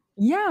time.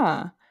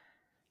 Yeah.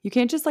 You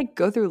can't just like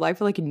go through life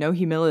with like no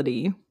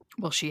humility.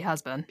 Well, she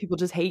has been. People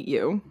just hate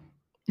you.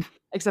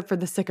 Except for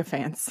the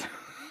sycophants.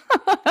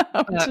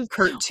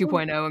 Kurt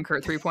 2.0 and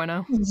Kurt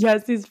 3.0.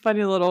 Yes, these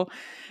funny little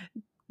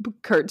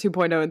Kurt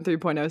 2.0 and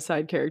 3.0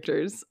 side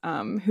characters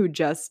who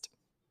just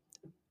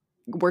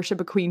worship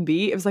a queen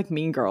bee. It was like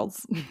Mean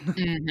Girls.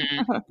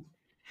 Mm-hmm.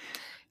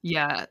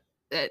 Yeah.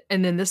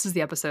 And then this is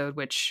the episode,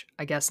 which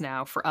I guess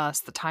now for us,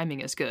 the timing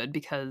is good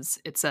because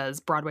it says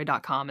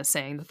Broadway.com is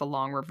saying that the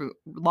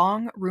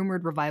long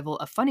rumored revival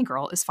of Funny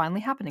Girl is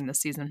finally happening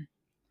this season.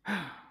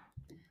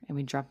 And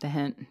we dropped the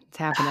hint. It's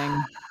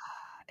happening.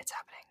 It's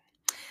happening.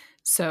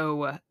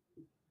 So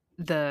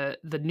the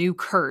new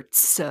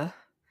Kurtz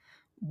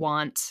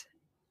want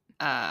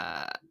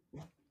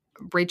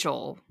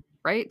Rachel,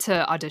 right,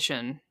 to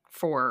audition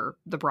for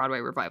the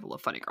Broadway revival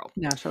of Funny Girl.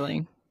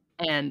 Naturally.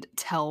 And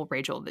tell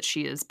Rachel that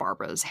she is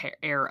Barbara's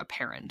heir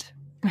apparent.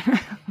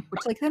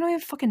 Which, like, they don't even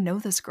fucking know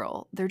this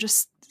girl. They're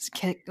just,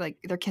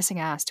 they're kissing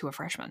ass to a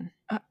freshman.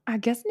 I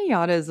guess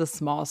NIADA is a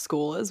small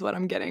school is what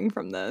I'm getting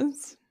from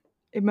this.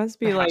 It must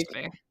be like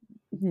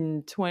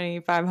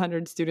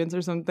 2,500 students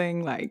or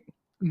something. Like,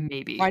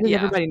 maybe. Why does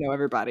everybody know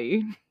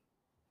everybody?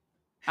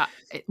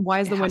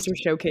 Why is the Winter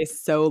Showcase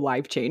so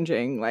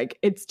life-changing? Like,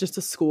 it's just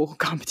a school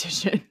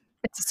competition.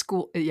 It's a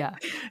school, yeah.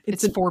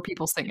 It's 4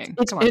 people singing.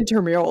 It's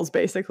intramurals,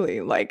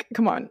 basically. Like,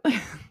 come on.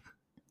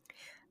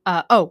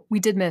 We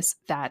did miss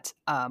that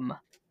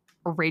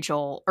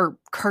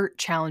Kurt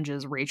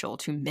challenges Rachel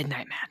to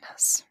Midnight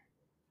Madness.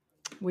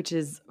 Which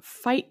is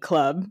Fight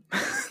Club,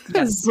 Yes.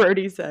 as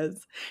Brody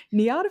says.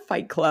 NIADA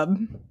Fight Club.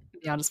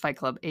 NIADA's Fight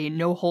Club, a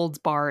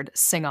no-holds-barred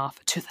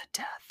sing-off to the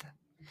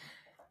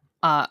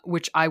death.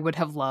 Which I would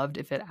have loved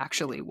if it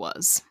actually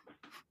was.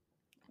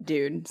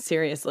 Dude,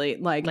 seriously.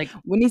 Like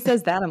when he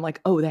says that, I'm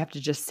like, oh, they have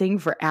to just sing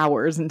for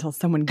hours until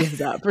someone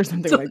gives up or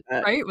something like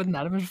that. Right? Wouldn't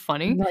that have been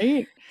funny?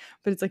 Right?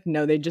 But it's like,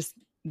 no, it's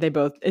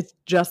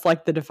just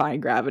like the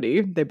Defying Gravity.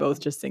 They both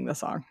just sing the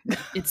song.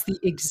 It's the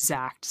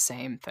exact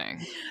same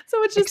thing.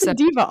 So it's just a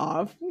diva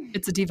off.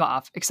 It's a diva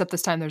off, except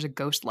this time there's a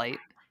ghost light.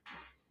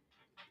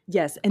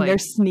 Yes, and they're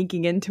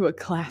sneaking into a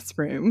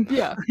classroom.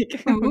 Yeah.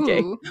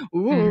 Okay. Ooh.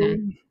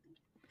 Ooh.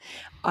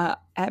 Mm-hmm.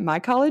 At my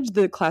college,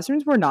 the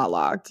classrooms were not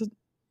locked.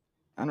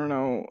 I don't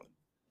know.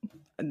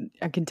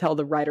 I can tell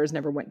the writers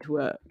never went to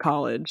a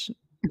college.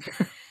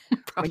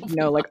 Like,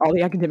 like all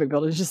the academic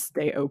buildings just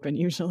stay open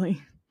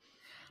usually.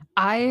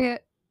 I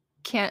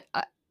can't.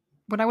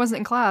 When I wasn't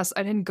in class,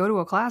 I didn't go to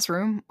a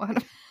classroom. Why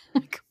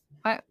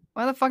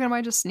the fuck am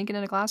I just sneaking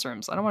into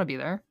classrooms? I don't want to be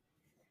there.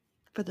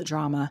 For the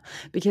drama,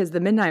 because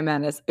the Midnight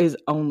Madness is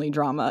only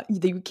drama.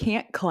 You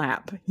can't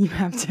clap. You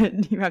have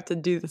to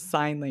do the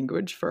sign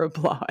language for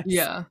applause.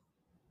 Yeah.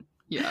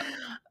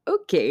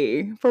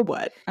 Okay, for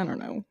what? I don't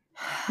know.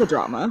 The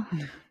drama.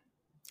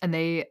 And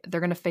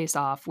they're gonna face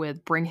off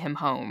with "Bring Him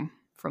Home"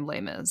 from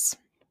Les Mis,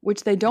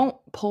 which they don't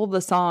pull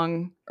the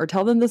song or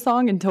tell them the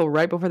song until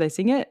right before they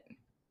sing it.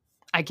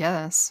 I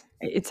guess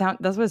that's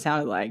what it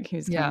sounded like. He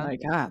was kind of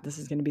like, this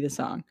is gonna be the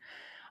song.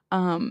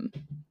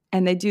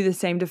 And they do the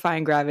same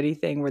Defying Gravity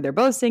thing where they're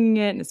both singing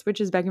it and it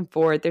switches back and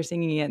forth. They're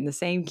singing it in the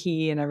same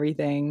key and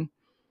everything,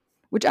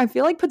 which I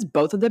feel like puts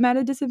both of them at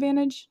a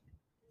disadvantage.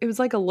 It was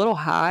like a little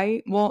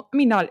high. Well, I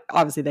mean, not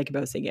obviously they could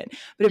both sing it,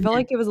 but it felt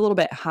like it was a little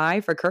bit high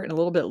for Kurt and a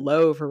little bit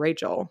low for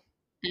Rachel.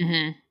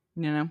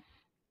 Mm-hmm.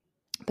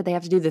 But they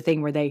have to do the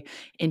thing where they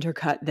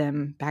intercut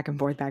them back and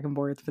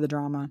forth for the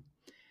drama.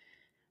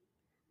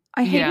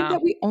 I hated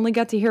that we only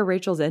got to hear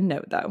Rachel's end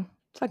note, though.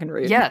 It's fucking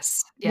rude.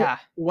 Yes. Yeah.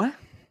 What?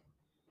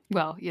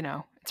 Well,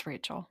 it's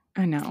Rachel.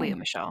 I know. It's Leah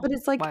Michelle. But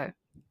it's like,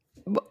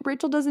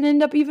 Rachel doesn't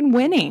end up even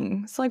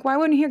winning. So, like, why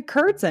wouldn't you hear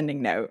Kurt's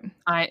ending note?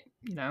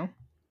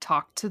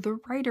 Talk to the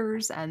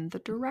writers and the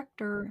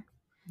director.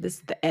 This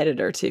is the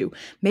editor, too.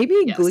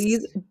 Maybe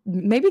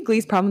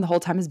Glee's problem the whole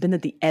time has been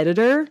that the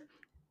editor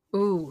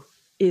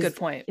good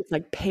point. It's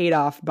like paid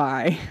off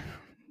by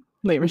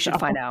Leah Michelle. We should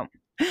find out.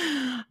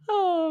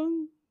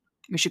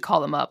 We should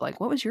call them up.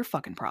 Like, what was your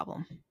fucking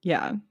problem?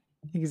 Yeah,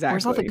 exactly.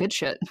 Where's all the good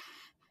shit?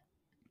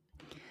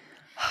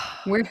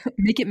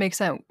 Make it make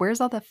sense.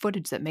 Where's all that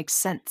footage that makes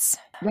sense?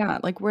 Yeah,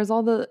 like where's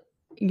all the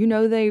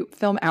they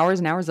film hours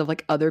and hours of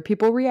like other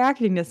people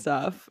reacting to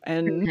stuff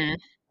and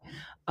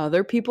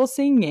other people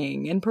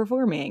singing and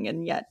performing,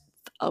 and yet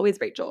it's always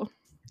Rachel.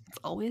 It's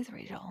always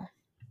Rachel.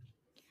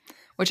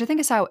 Which I think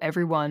is how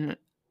everyone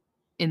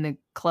in the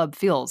club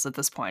feels at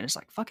this point. It's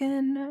like,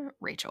 fucking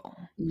Rachel.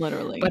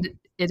 Literally. But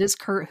it is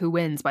Kurt who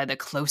wins by the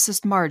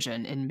closest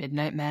margin in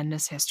Midnight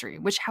Madness history,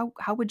 which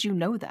how would you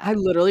know that? I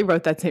literally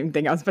wrote that same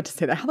thing. I was about to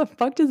say that. How the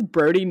fuck does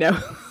Brody know?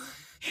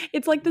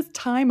 It's like this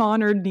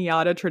time-honored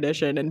Niata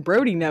tradition, and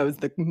Brody knows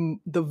the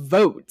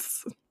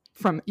votes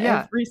from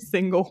every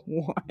single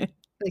one.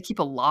 They keep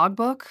a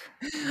logbook?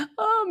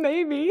 Oh,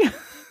 maybe.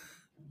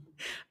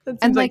 That seems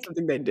And, like like,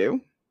 something they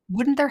do.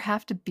 wouldn't there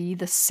have to be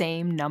the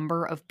same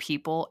number of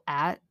people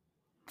at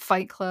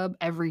Fight Club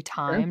every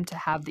time to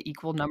have the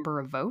equal number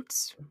of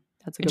votes?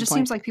 That's a It good just point.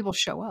 seems like people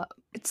show up.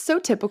 It's so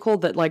typical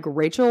that like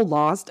Rachel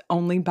lost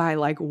only by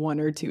like 1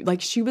 or 2.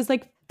 Like she was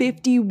like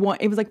 51.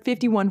 It was like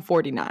 51-49.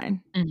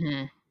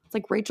 Mm-hmm. It's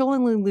like Rachel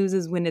only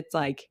loses when it's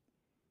like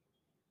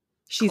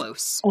she's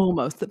Close.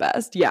 almost the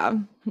best. Yeah.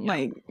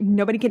 Like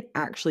nobody can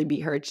actually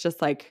beat her. It's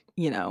just like,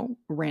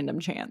 random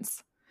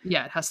chance.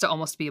 Yeah, it has to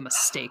almost be a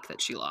mistake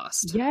that she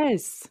lost.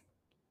 Yes.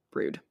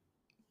 Rude.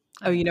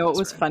 I Oh, think you know what that's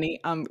was rude. funny?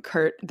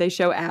 Kurt, they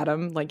show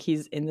Adam like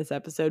he's in this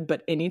episode,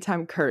 but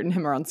anytime Kurt and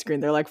him are on screen,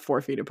 they're like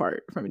 4 feet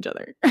apart from each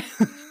other.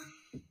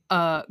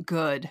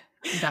 Good.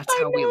 That's I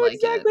how we know, like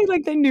exactly. it.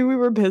 Like they knew we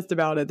were pissed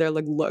about it. They're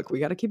like, look, we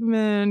got to keep him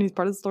in. He's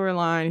part of the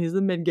storyline. He's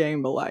the mid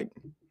game, but like,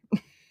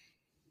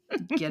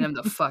 Get him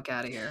the fuck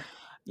out of here.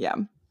 yeah,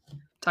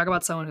 Talk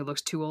about someone who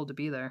looks too old to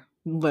be there.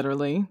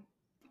 literally.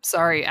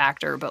 Sorry,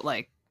 actor, but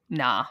like,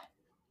 nah.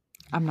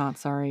 I'm not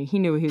sorry. He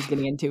knew what he was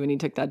getting into when he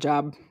took that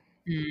job.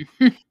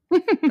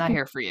 Not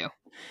here for you.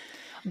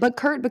 But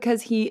Kurt,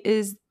 because he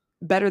is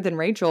better than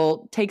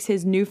Rachel, takes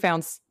his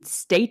newfound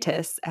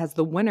status as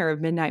the winner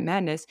of Midnight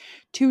Madness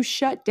to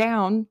shut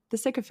down the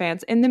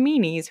sycophants and the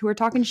meanies who are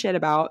talking shit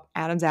about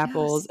Adam's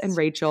apples and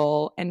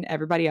Rachel and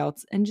everybody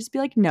else, and just be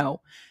like,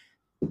 no,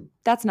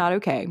 that's not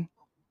okay.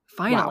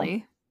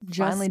 Finally.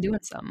 Wow. Finally doing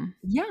something.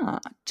 Yeah,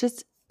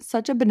 just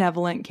such a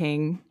benevolent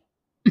king.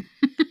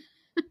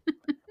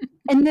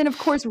 And then, of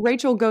course,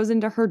 Rachel goes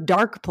into her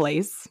dark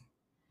place.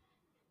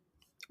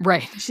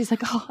 Right. She's like,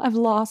 oh, I've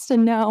lost,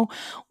 and now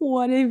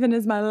what even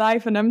is my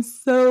life? And I'm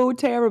so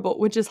terrible,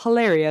 which is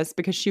hilarious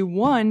because she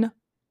won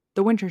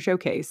the Winter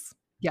Showcase.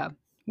 Yeah.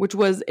 Which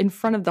was in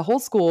front of the whole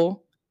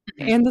school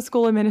and the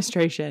school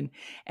administration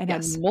and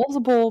had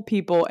multiple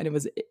people, and it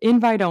was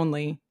invite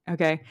only.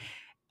 Okay.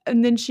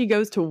 And then she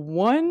goes to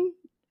one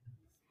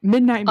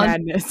Midnight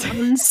Madness.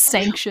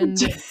 Unsanctioned.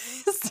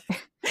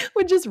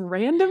 with just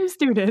random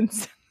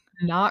students.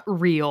 Not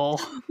real.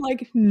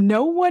 Like,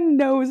 no one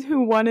knows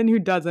who won and who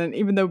doesn't,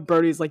 even though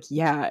Brody's like,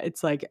 yeah,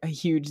 it's like a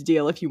huge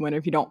deal if you win or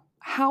if you don't.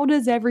 How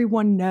does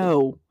everyone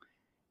know?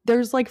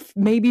 There's like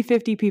maybe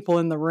 50 people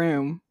in the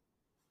room.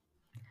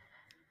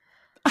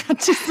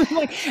 Just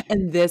like,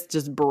 and this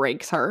just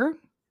breaks her.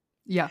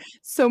 Yeah.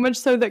 So much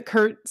so that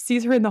Kurt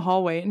sees her in the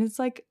hallway and it's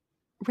like,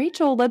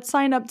 Rachel, let's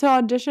sign up to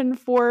audition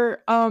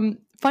for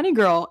Funny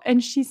Girl.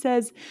 And she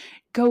says,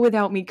 go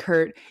without me,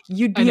 Kurt.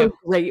 You'd be a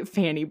great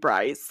Fanny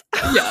Bryce.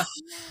 Yeah.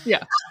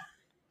 Yeah.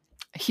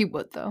 He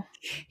would, though.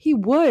 He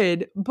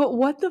would, but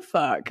what the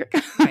fuck?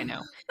 I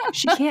know.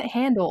 She can't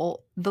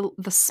handle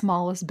the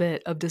smallest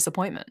bit of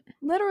disappointment.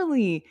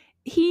 Literally.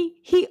 He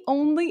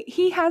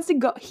has to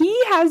go.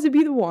 He has to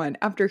be the one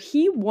after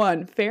he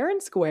won fair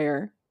and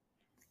square.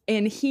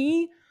 And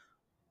he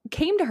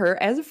came to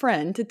her as a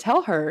friend to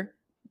tell her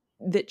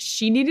that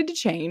she needed to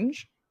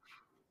change.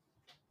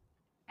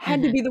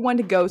 Had to be the one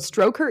to go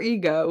stroke her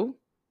ego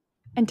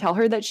and tell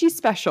her that she's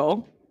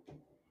special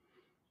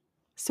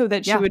so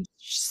that she would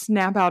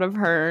snap out of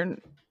her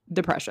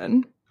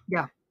depression.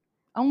 Yeah.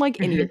 I don't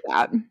like any of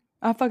that.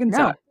 I fucking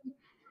suck.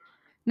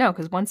 No,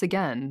 because once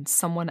again,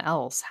 someone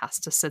else has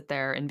to sit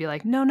there and be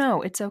like,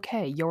 no, it's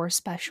okay. You're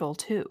special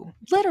too.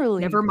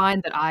 Literally. Never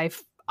mind that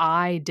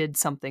I did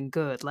something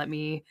good. Let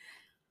me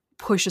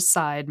push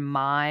aside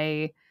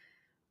my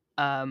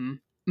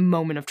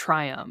moment of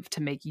triumph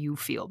to make you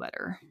feel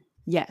better.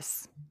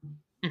 Yes.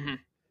 Mm-hmm.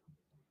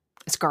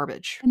 It's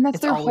garbage. And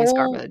that's their always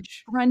whole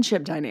garbage.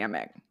 Friendship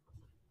dynamic.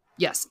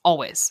 Yes,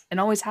 always. And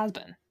always has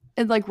been.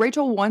 And like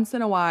Rachel once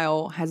in a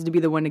while has to be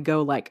the one to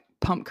go like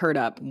pump Kurt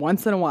up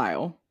once in a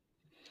while.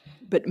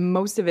 But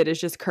most of it is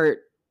just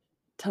Kurt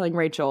telling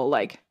Rachel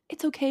like,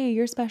 it's okay,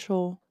 you're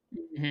special.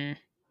 Mm-hmm.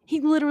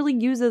 He literally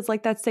uses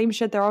like that same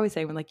shit they're always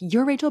saying when like,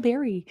 you're Rachel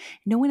Berry.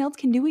 No one else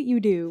can do what you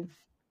do.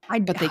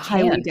 But they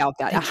highly doubt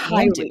that. They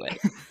highly can do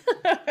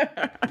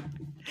it.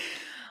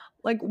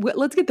 Like,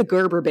 let's get the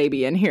Gerber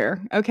baby in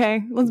here,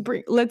 okay?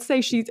 Let's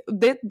say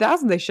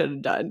that's what they should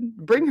have done.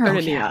 Bring her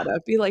to Niata.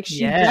 Be like,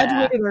 she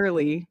graduated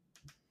early,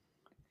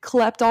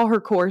 clept all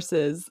her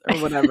courses or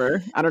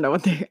whatever. I don't know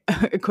what the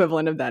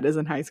equivalent of that is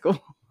in high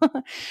school.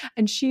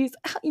 And she's,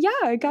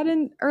 I got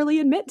an early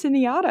admit to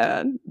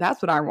Niata.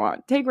 That's what I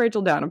want. Take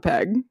Rachel down a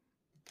peg.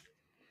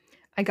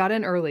 I got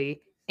in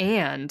early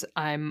and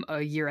I'm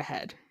a year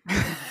ahead.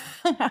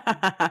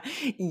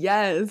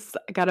 Yes.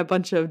 I got a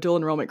bunch of dual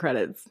enrollment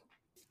credits.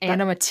 And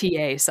I'm a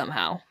TA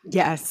somehow.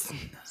 Yes.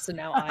 So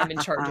now I'm in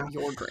charge of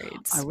your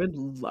grades. I would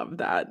love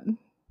that.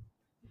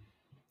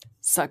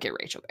 Suck it,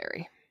 Rachel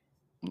Berry.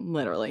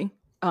 Literally.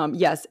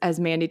 Yes, as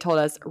Mandy told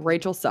us,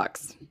 Rachel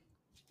sucks.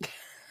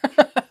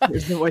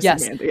 There's the voice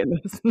Yes. of Mandy in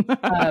this.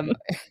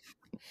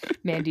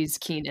 Mandy's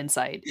keen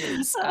insight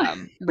is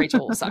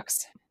Rachel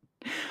sucks.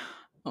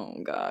 Oh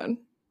God.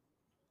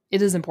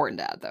 It is important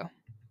to add, though.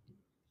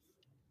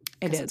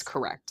 It Because is. it's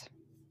correct.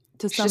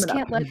 To She sum just it up.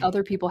 can't let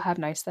other people have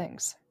nice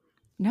things.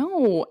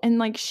 No, and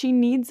like she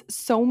needs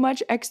so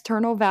much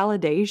external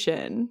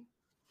validation.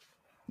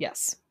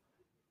 Yes.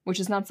 Which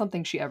is not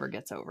something she ever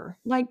gets over.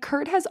 Like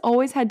Kurt has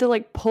always had to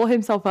like pull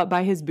himself up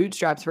by his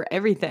bootstraps for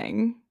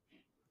everything.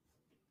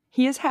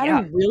 He has had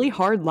a really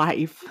hard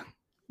life.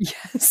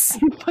 Yes.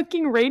 And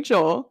fucking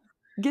Rachel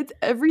gets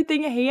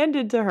everything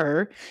handed to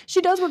her.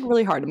 She does work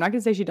really hard. I'm not going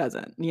to say she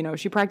doesn't. You know,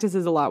 she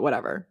practices a lot,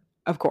 whatever,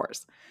 of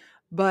course.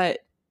 But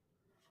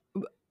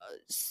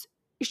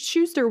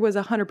Schuster was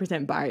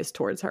 100% biased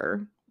towards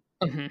her.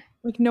 Mm-hmm.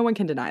 Like, no one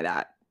can deny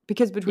that.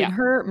 Because between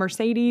her,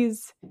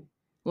 Mercedes,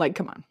 like,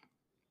 come on.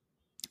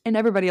 And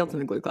everybody else in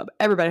the Glue Club,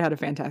 everybody had a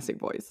fantastic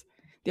voice.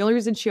 The only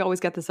reason she always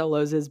got the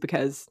solos is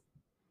because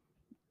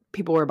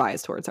people were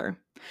biased towards her.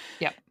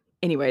 Yep.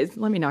 Anyways,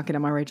 let me not get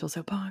on my Rachel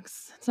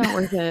soapbox. It's not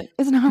worth it.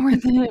 It's not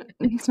worth it.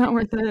 It's not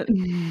worth it.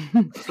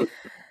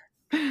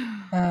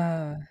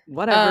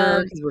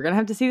 Whatever, because we're going to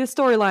have to see the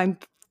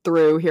storyline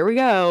through. Here we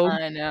go.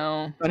 I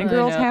know. Funny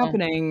Girls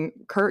happening.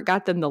 Kurt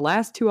got them the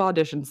last 2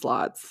 audition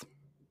slots.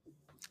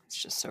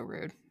 It's just so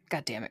rude.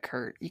 God damn it,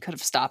 Kurt. You could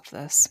have stopped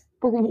this.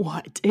 For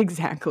what?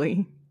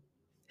 Exactly.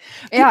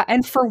 Yeah,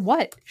 and for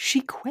what?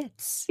 She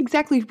quits.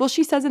 Exactly. Well,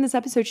 she says in this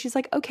episode, she's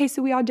like, okay,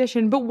 so we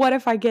audition, but what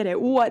if I get it?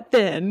 What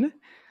then?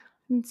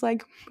 And it's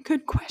like,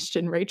 good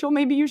question, Rachel.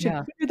 Maybe you should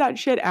figure that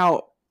shit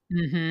out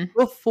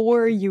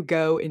before you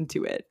go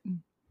into it.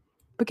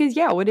 Because,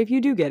 what if you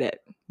do get it?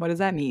 What does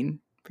that mean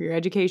for your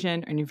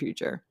education and your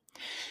future?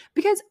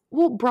 Because,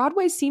 well,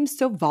 Broadway seems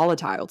so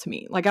volatile to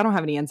me. Like, I don't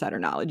have any insider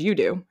knowledge. You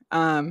do.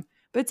 But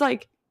it's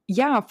like,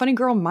 Funny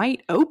Girl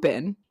might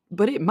open,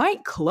 but it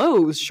might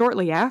close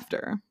shortly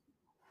after.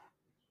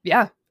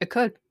 Yeah, it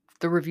could.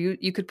 The review,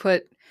 you could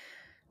put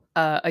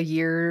a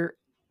year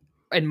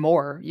and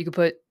more. You could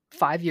put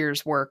 5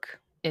 years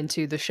work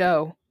into the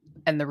show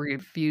and the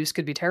reviews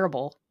could be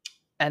terrible.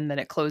 And then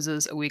it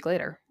closes a week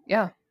later.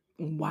 Yeah.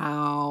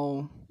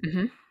 Wow.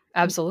 Mm-hmm.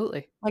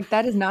 Absolutely. Like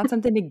that is not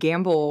something to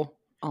gamble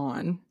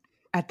on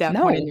at that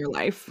point in your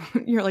life.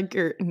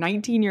 You're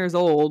 19 years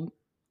old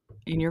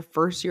in your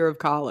first year of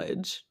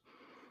college.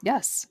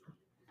 Yes.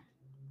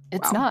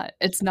 It's not.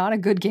 It's not a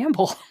good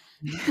gamble.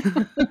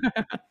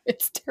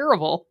 It's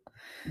terrible.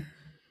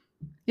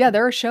 Yeah,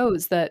 there are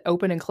shows that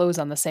open and close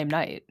on the same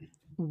night.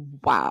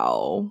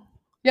 Wow.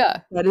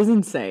 Yeah. That is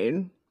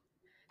insane.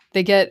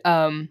 They get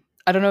I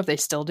don't know if they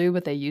still do,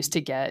 but they used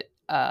to get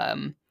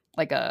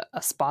like a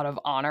spot of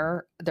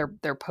honor.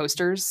 Their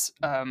posters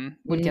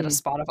would get a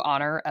spot of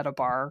honor at a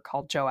bar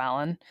called Joe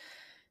Allen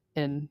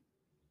in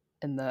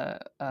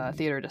the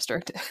theater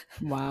district.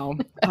 Wow.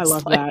 I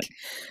love that.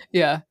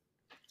 Yeah.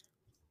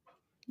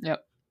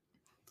 Yep.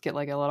 Get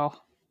like a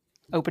little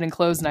open and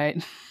close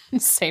night.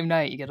 Same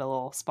night, you get a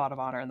little spot of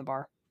honor in the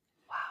bar.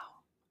 Wow.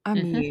 I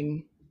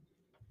mean,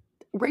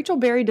 Rachel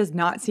Berry does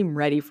not seem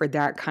ready for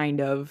that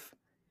kind of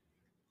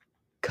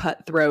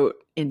cutthroat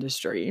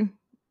industry.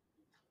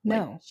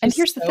 No. Like, and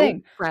here's the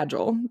thing.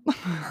 Fragile.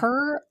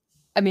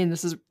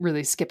 This is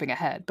really skipping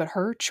ahead, but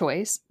her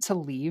choice to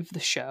leave the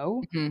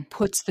show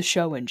puts the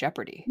show in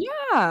jeopardy.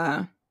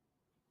 Yeah.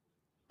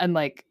 And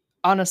like,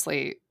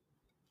 honestly,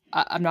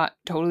 I'm not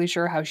totally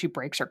sure how she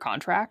breaks her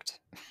contract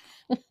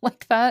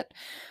like that.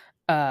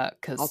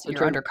 Because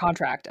you're under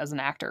contract as an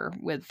actor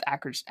with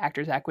Actors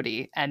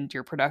Equity and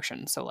your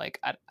production. So like,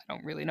 I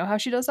don't really know how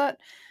she does that.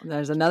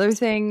 There's another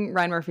thing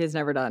Ryan Murphy has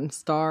never done: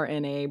 star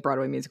in a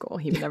Broadway musical.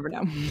 He would never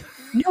know.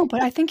 No,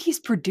 but I think he's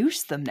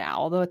produced them now.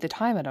 Although at the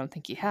time, I don't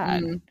think he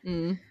had.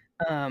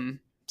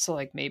 So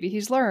like maybe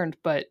he's learned,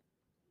 but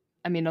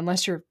I mean,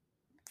 unless you're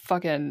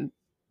fucking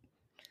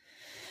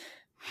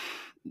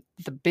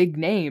the big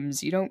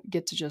names, you don't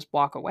get to just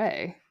walk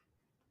away.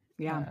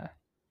 Yeah.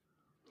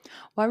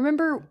 Well, I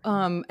remember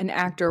an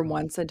actor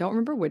once, I don't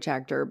remember which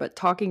actor, but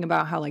talking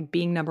about how like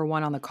being number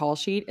one on the call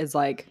sheet is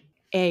like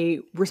a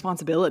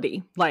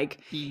responsibility.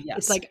 Like,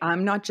 it's like,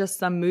 I'm not just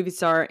some movie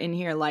star in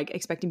here like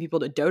expecting people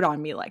to dote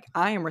on me. Like,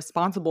 I am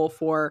responsible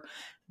for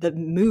the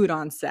mood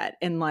on set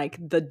and like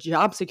the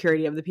job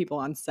security of the people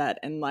on set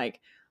and like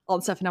all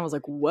the stuff. And I was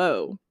like,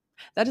 whoa,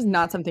 that is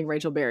not something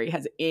Rachel Berry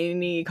has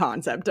any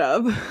concept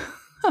of.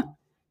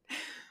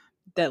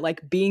 That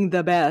like being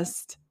the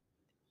best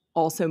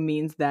also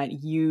means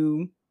that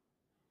you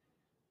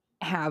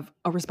have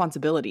a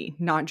responsibility,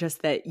 not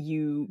just that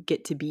you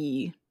get to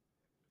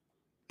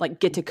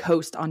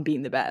coast on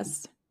being the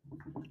best.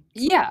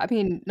 Yeah, I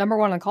mean, number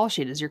one on the call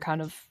sheet is you're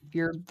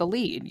the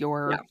lead,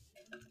 you're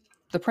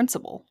the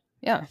principal.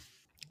 Yeah.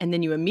 And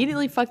then you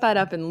immediately fuck that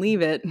up and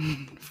leave it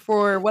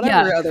for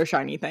whatever other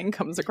shiny thing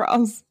comes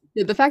across.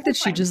 Yeah, the fact that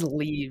she just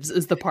leaves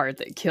is the part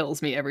that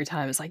kills me every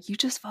time. It's like, you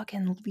just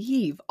fucking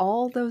leave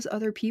all those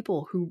other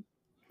people who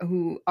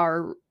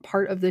are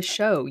part of this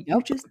show.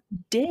 You just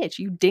ditch.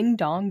 You ding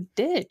dong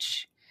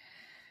ditch.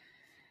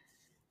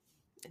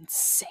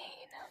 Insane.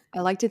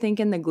 I like to think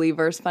in the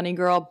Gleeverse funny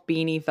girl,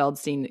 Beanie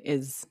Feldstein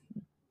is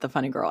the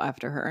funny girl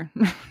after her.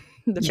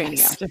 The painting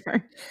Yes. after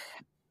her.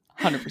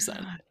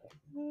 100%.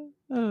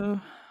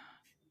 Oh.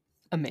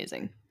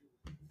 Amazing.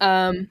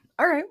 All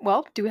right.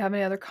 Well, do we have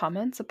any other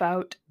comments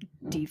about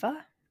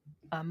Diva?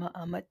 I'm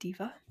a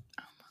diva.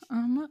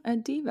 I'm a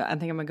diva. I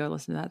think I'm gonna go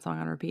listen to that song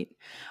on repeat.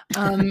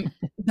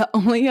 The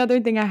only other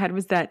thing I had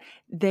was that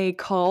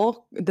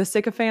the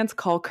sycophants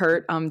call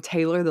Kurt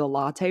Taylor the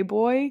Latte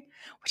Boy,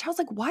 which I was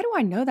like, why do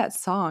I know that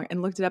song?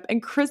 And looked it up,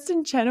 and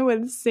Kristen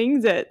Chenoweth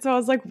sings it. So I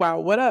was like, wow,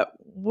 what a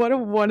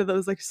one of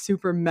those like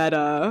super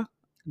meta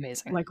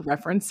Amazing. like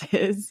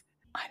references.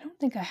 I don't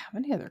think I have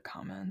any other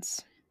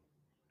comments.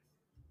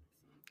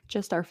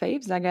 Just our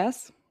faves, I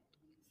guess.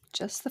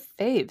 Just the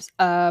faves.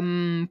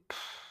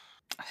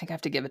 I think I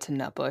have to give it to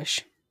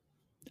Nutbush.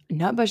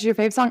 Nutbush is your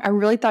fave song? I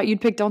really thought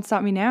you'd pick Don't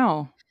Stop Me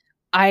Now.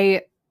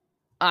 I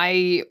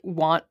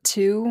want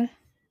to,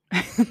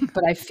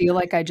 but I feel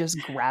like I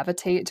just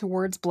gravitate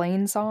towards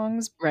Blaine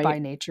songs by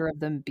nature of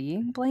them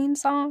being Blaine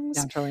songs.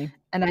 Naturally.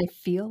 And I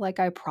feel like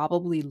I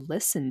probably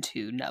listen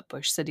to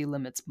Nutbush City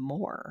Limits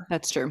more.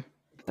 That's true.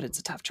 But it's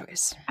a tough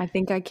choice. I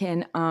think I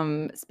can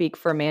speak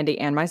for Mandy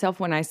and myself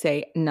when I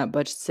say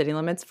Nutbush City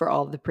Limits for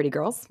all of the pretty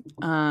girls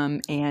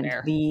and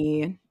Fair.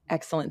 the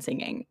excellent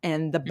singing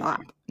and the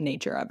bop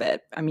nature of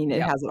it. I mean,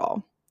 it has it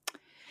all.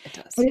 It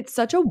does. But it's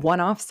such a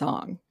one-off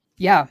song.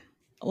 Yeah.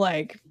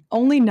 Like,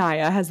 only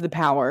Naya has the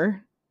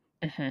power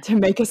to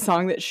make a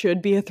song that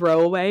should be a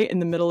throwaway in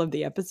the middle of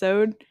the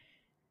episode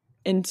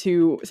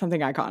into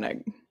something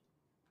iconic.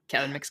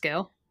 Kevin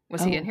McScale.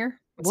 Was he in here?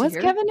 Was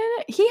Kevin in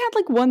it? He had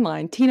like one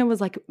line. Tina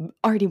was like,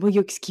 Artie, will you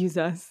excuse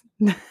us?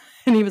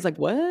 And he was like,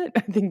 what?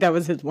 I think that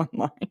was his one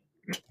line.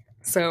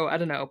 So, I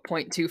don't know,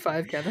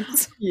 0.25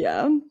 Kevins?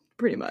 Yeah,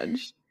 pretty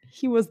much.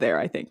 He was there,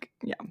 I think.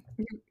 Yeah.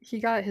 He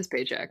got his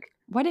paycheck.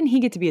 Why didn't he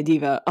get to be a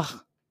diva?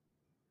 Ugh.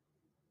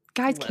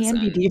 Guys can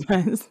be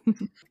divas.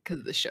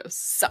 Because the show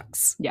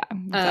sucks. Yeah,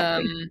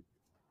 exactly.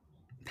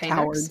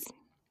 Cowards.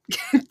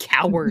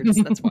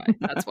 Cowards. That's why.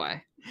 That's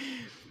why.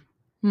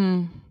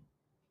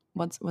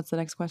 What's the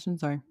next question?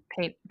 Sorry.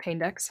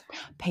 Paindex.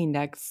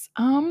 Paindex.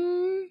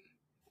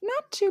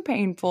 Not too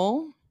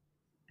painful.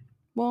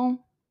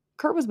 Well,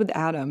 Kurt was with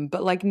Adam,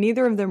 but like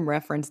neither of them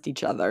referenced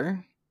each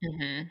other.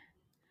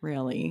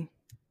 Really.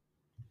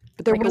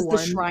 But there was the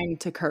shrine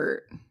to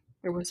Kurt.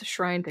 There was a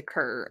shrine to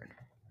Kurt.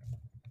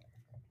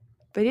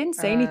 But he didn't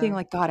say anything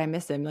like, God, I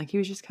miss him. Like, he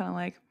was just kind of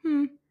like,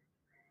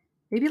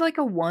 Maybe like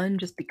a 1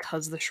 just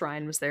because the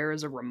shrine was there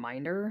as a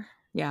reminder.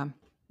 Yeah.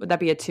 Would that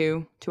be a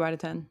 2? 2 out of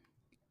 10?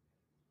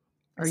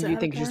 Or you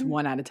think just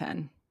 1 out of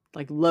 10?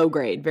 Like low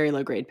grade, very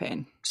low grade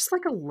pain. Just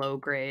like a low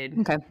grade.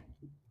 Okay.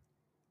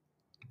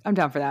 I'm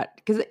down for that.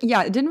 Because,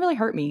 yeah, it didn't really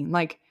hurt me.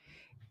 Like,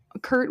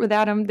 Kurt with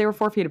Adam, they were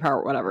 4 feet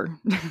apart, whatever.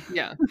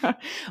 Yeah.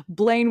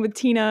 Blaine with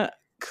Tina,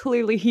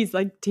 clearly he's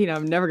like, Tina,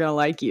 I'm never going to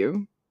like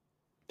you.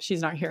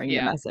 She's not hearing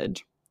the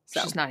message.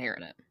 So. She's not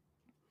hearing it.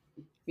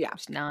 Yeah.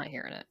 She's not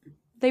hearing it.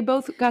 They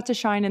both got to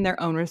shine in their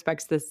own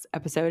respects this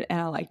episode, and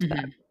I liked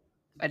that.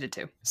 I did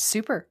too.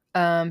 Super.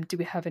 Do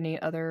we have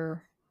any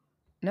other...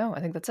 No,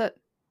 I think that's it.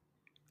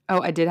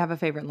 Oh, I did have a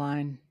favorite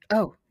line.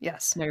 Oh,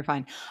 yes. No, you're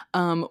fine.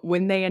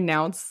 When they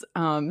announce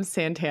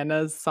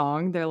Santana's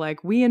song, they're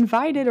like, we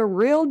invited a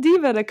real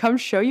diva to come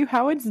show you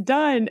how it's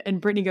done. And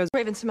Brittany goes,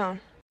 Raven Simone.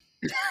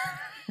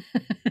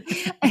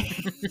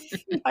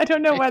 I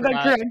don't know why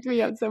that cracked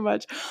me up so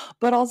much.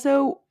 But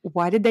also,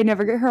 why did they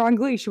never get her on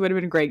Glee? She would have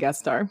been a great guest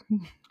star.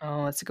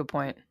 Oh, that's a good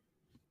point.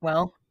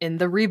 Well, in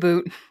the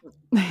reboot.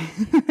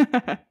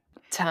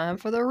 Time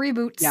for the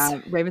reboots.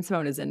 Yeah, Raven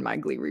Simone is in my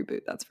Glee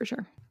reboot, that's for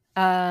sure.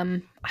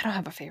 I don't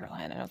have a favorite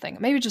line, I don't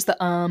think. Maybe just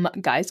the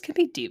guys can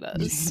be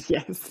divas.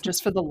 Yes.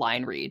 Just for the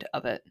line read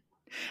of it.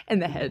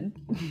 And the head.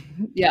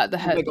 Yeah, the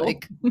head Wiggle.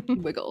 like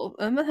wiggle.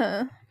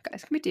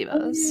 Guys can be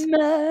divas.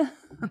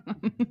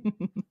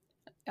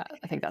 Yeah,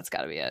 I think that's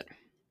gotta be it.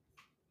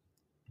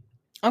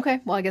 Okay,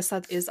 well I guess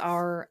that is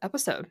our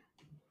episode.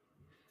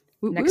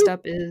 Next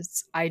up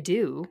is I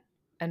Do,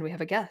 and we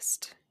have a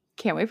guest.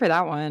 Can't wait for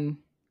that one.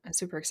 I'm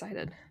super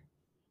excited.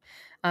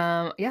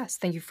 Yes,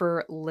 thank you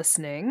for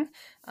listening.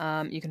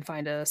 You can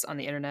find us on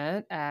the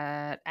internet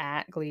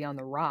at Glee on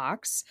the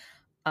Rocks.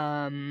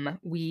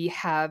 We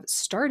have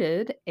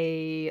started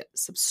a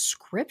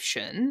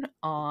subscription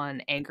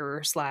on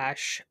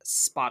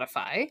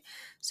Anchor/Spotify.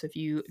 So if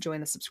you join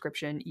the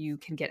subscription, you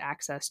can get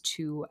access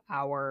to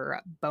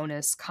our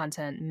bonus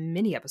content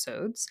mini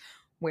episodes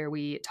where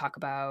we talk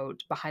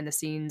about behind the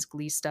scenes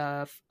Glee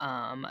stuff,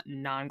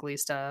 non-Glee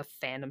stuff,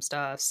 fandom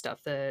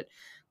stuff that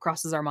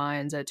crosses our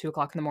minds at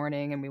 2:00 in the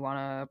morning and we want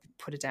to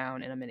put it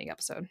down in a mini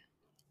episode.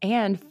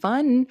 And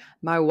fun,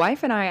 my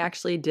wife and I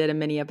actually did a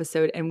mini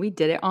episode and we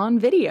did it on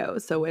video.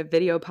 So if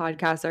video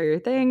podcasts are your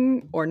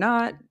thing or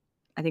not,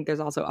 I think there's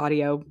also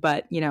audio,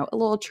 but a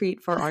little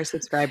treat for our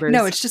subscribers.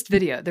 No, it's just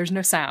video. There's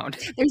no sound.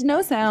 There's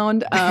no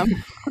sound. Well,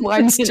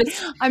 I'm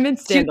in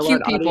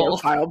standalone audio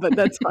file, but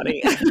that's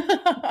funny.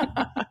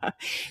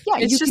 Yeah,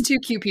 it's just two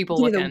cute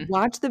people either looking.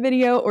 watch the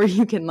video or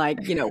you can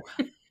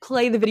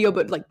play the video,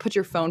 but like put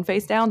your phone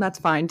face down, that's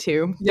fine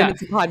too. Yeah. Then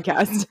it's a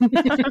podcast.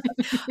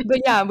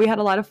 But yeah, we had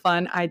a lot of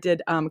fun. I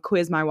did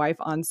quiz my wife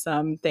on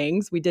some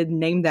things. We did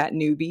Name That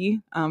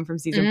Newbie from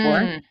season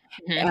 4.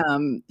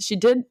 She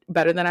did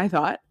better than I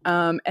thought.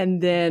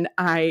 And then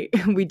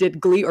we did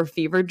Glee or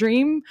Fever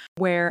Dream,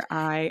 where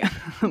I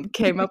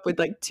came up with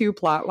like 2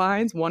 plot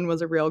lines. One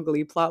was a real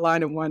Glee plot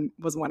line and one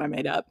was one I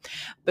made up.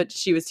 But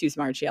she was too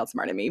smart. She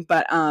outsmarted me.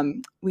 But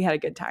we had a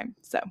good time.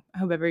 So I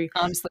hope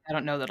honestly, I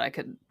don't know that I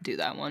could do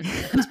that one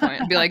at this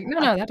point. I'd be like,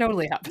 no, that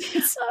totally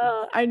happens.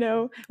 I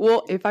know.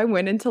 Well, if I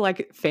went into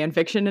like fan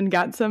fiction and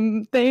got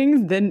some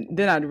things, then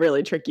I'd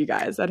really trick you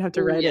guys. I'd have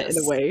to write it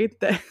in a way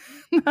that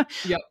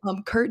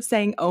Kurt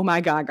saying, "Oh my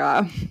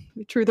gaga,"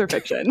 truth or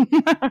fiction?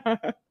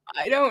 I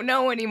don't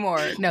know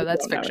anymore. No,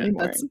 that's fiction.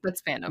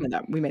 That's fandom.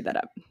 No, we made that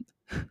up.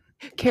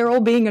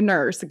 Carol being a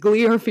nurse,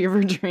 Glee or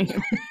Fever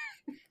Dream?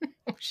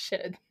 Oh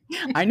shit!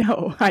 I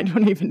know. I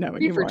don't even know anymore.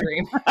 Fever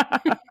Dream.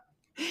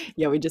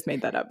 Yeah, we just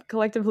made that up.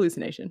 Collective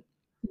hallucination.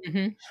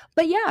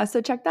 But yeah,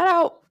 so check that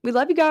out. We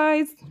love you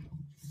guys.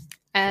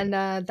 And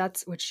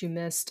that's what you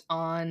missed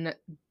on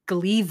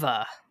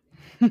Gleeva.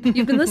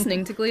 You've been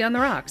listening to Glee on the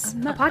Rocks,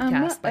 a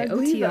podcast by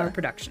OTR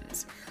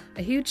Productions.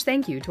 A huge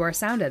thank you to our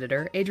sound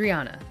editor,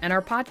 Adriana, and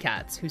our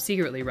podcats who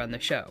secretly run the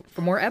show. For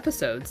more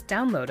episodes,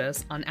 download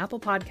us on Apple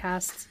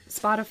Podcasts,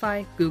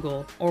 Spotify,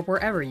 Google, or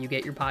wherever you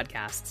get your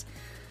podcasts.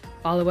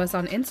 Follow us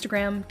on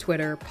Instagram,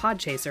 Twitter,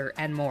 Podchaser,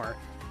 and more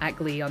at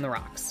Glee on the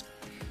Rocks.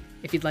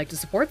 If you'd like to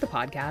support the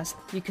podcast,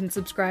 you can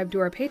subscribe to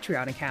our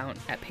Patreon account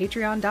at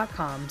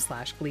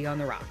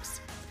patreon.com/GleeOnTheRocks.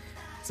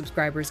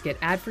 Subscribers get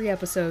ad-free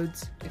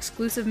episodes,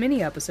 exclusive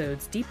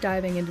mini-episodes deep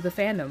diving into the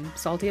fandom,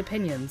 salty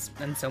opinions,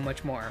 and so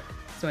much more.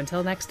 So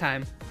until next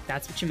time,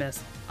 that's what you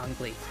missed on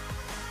Glee.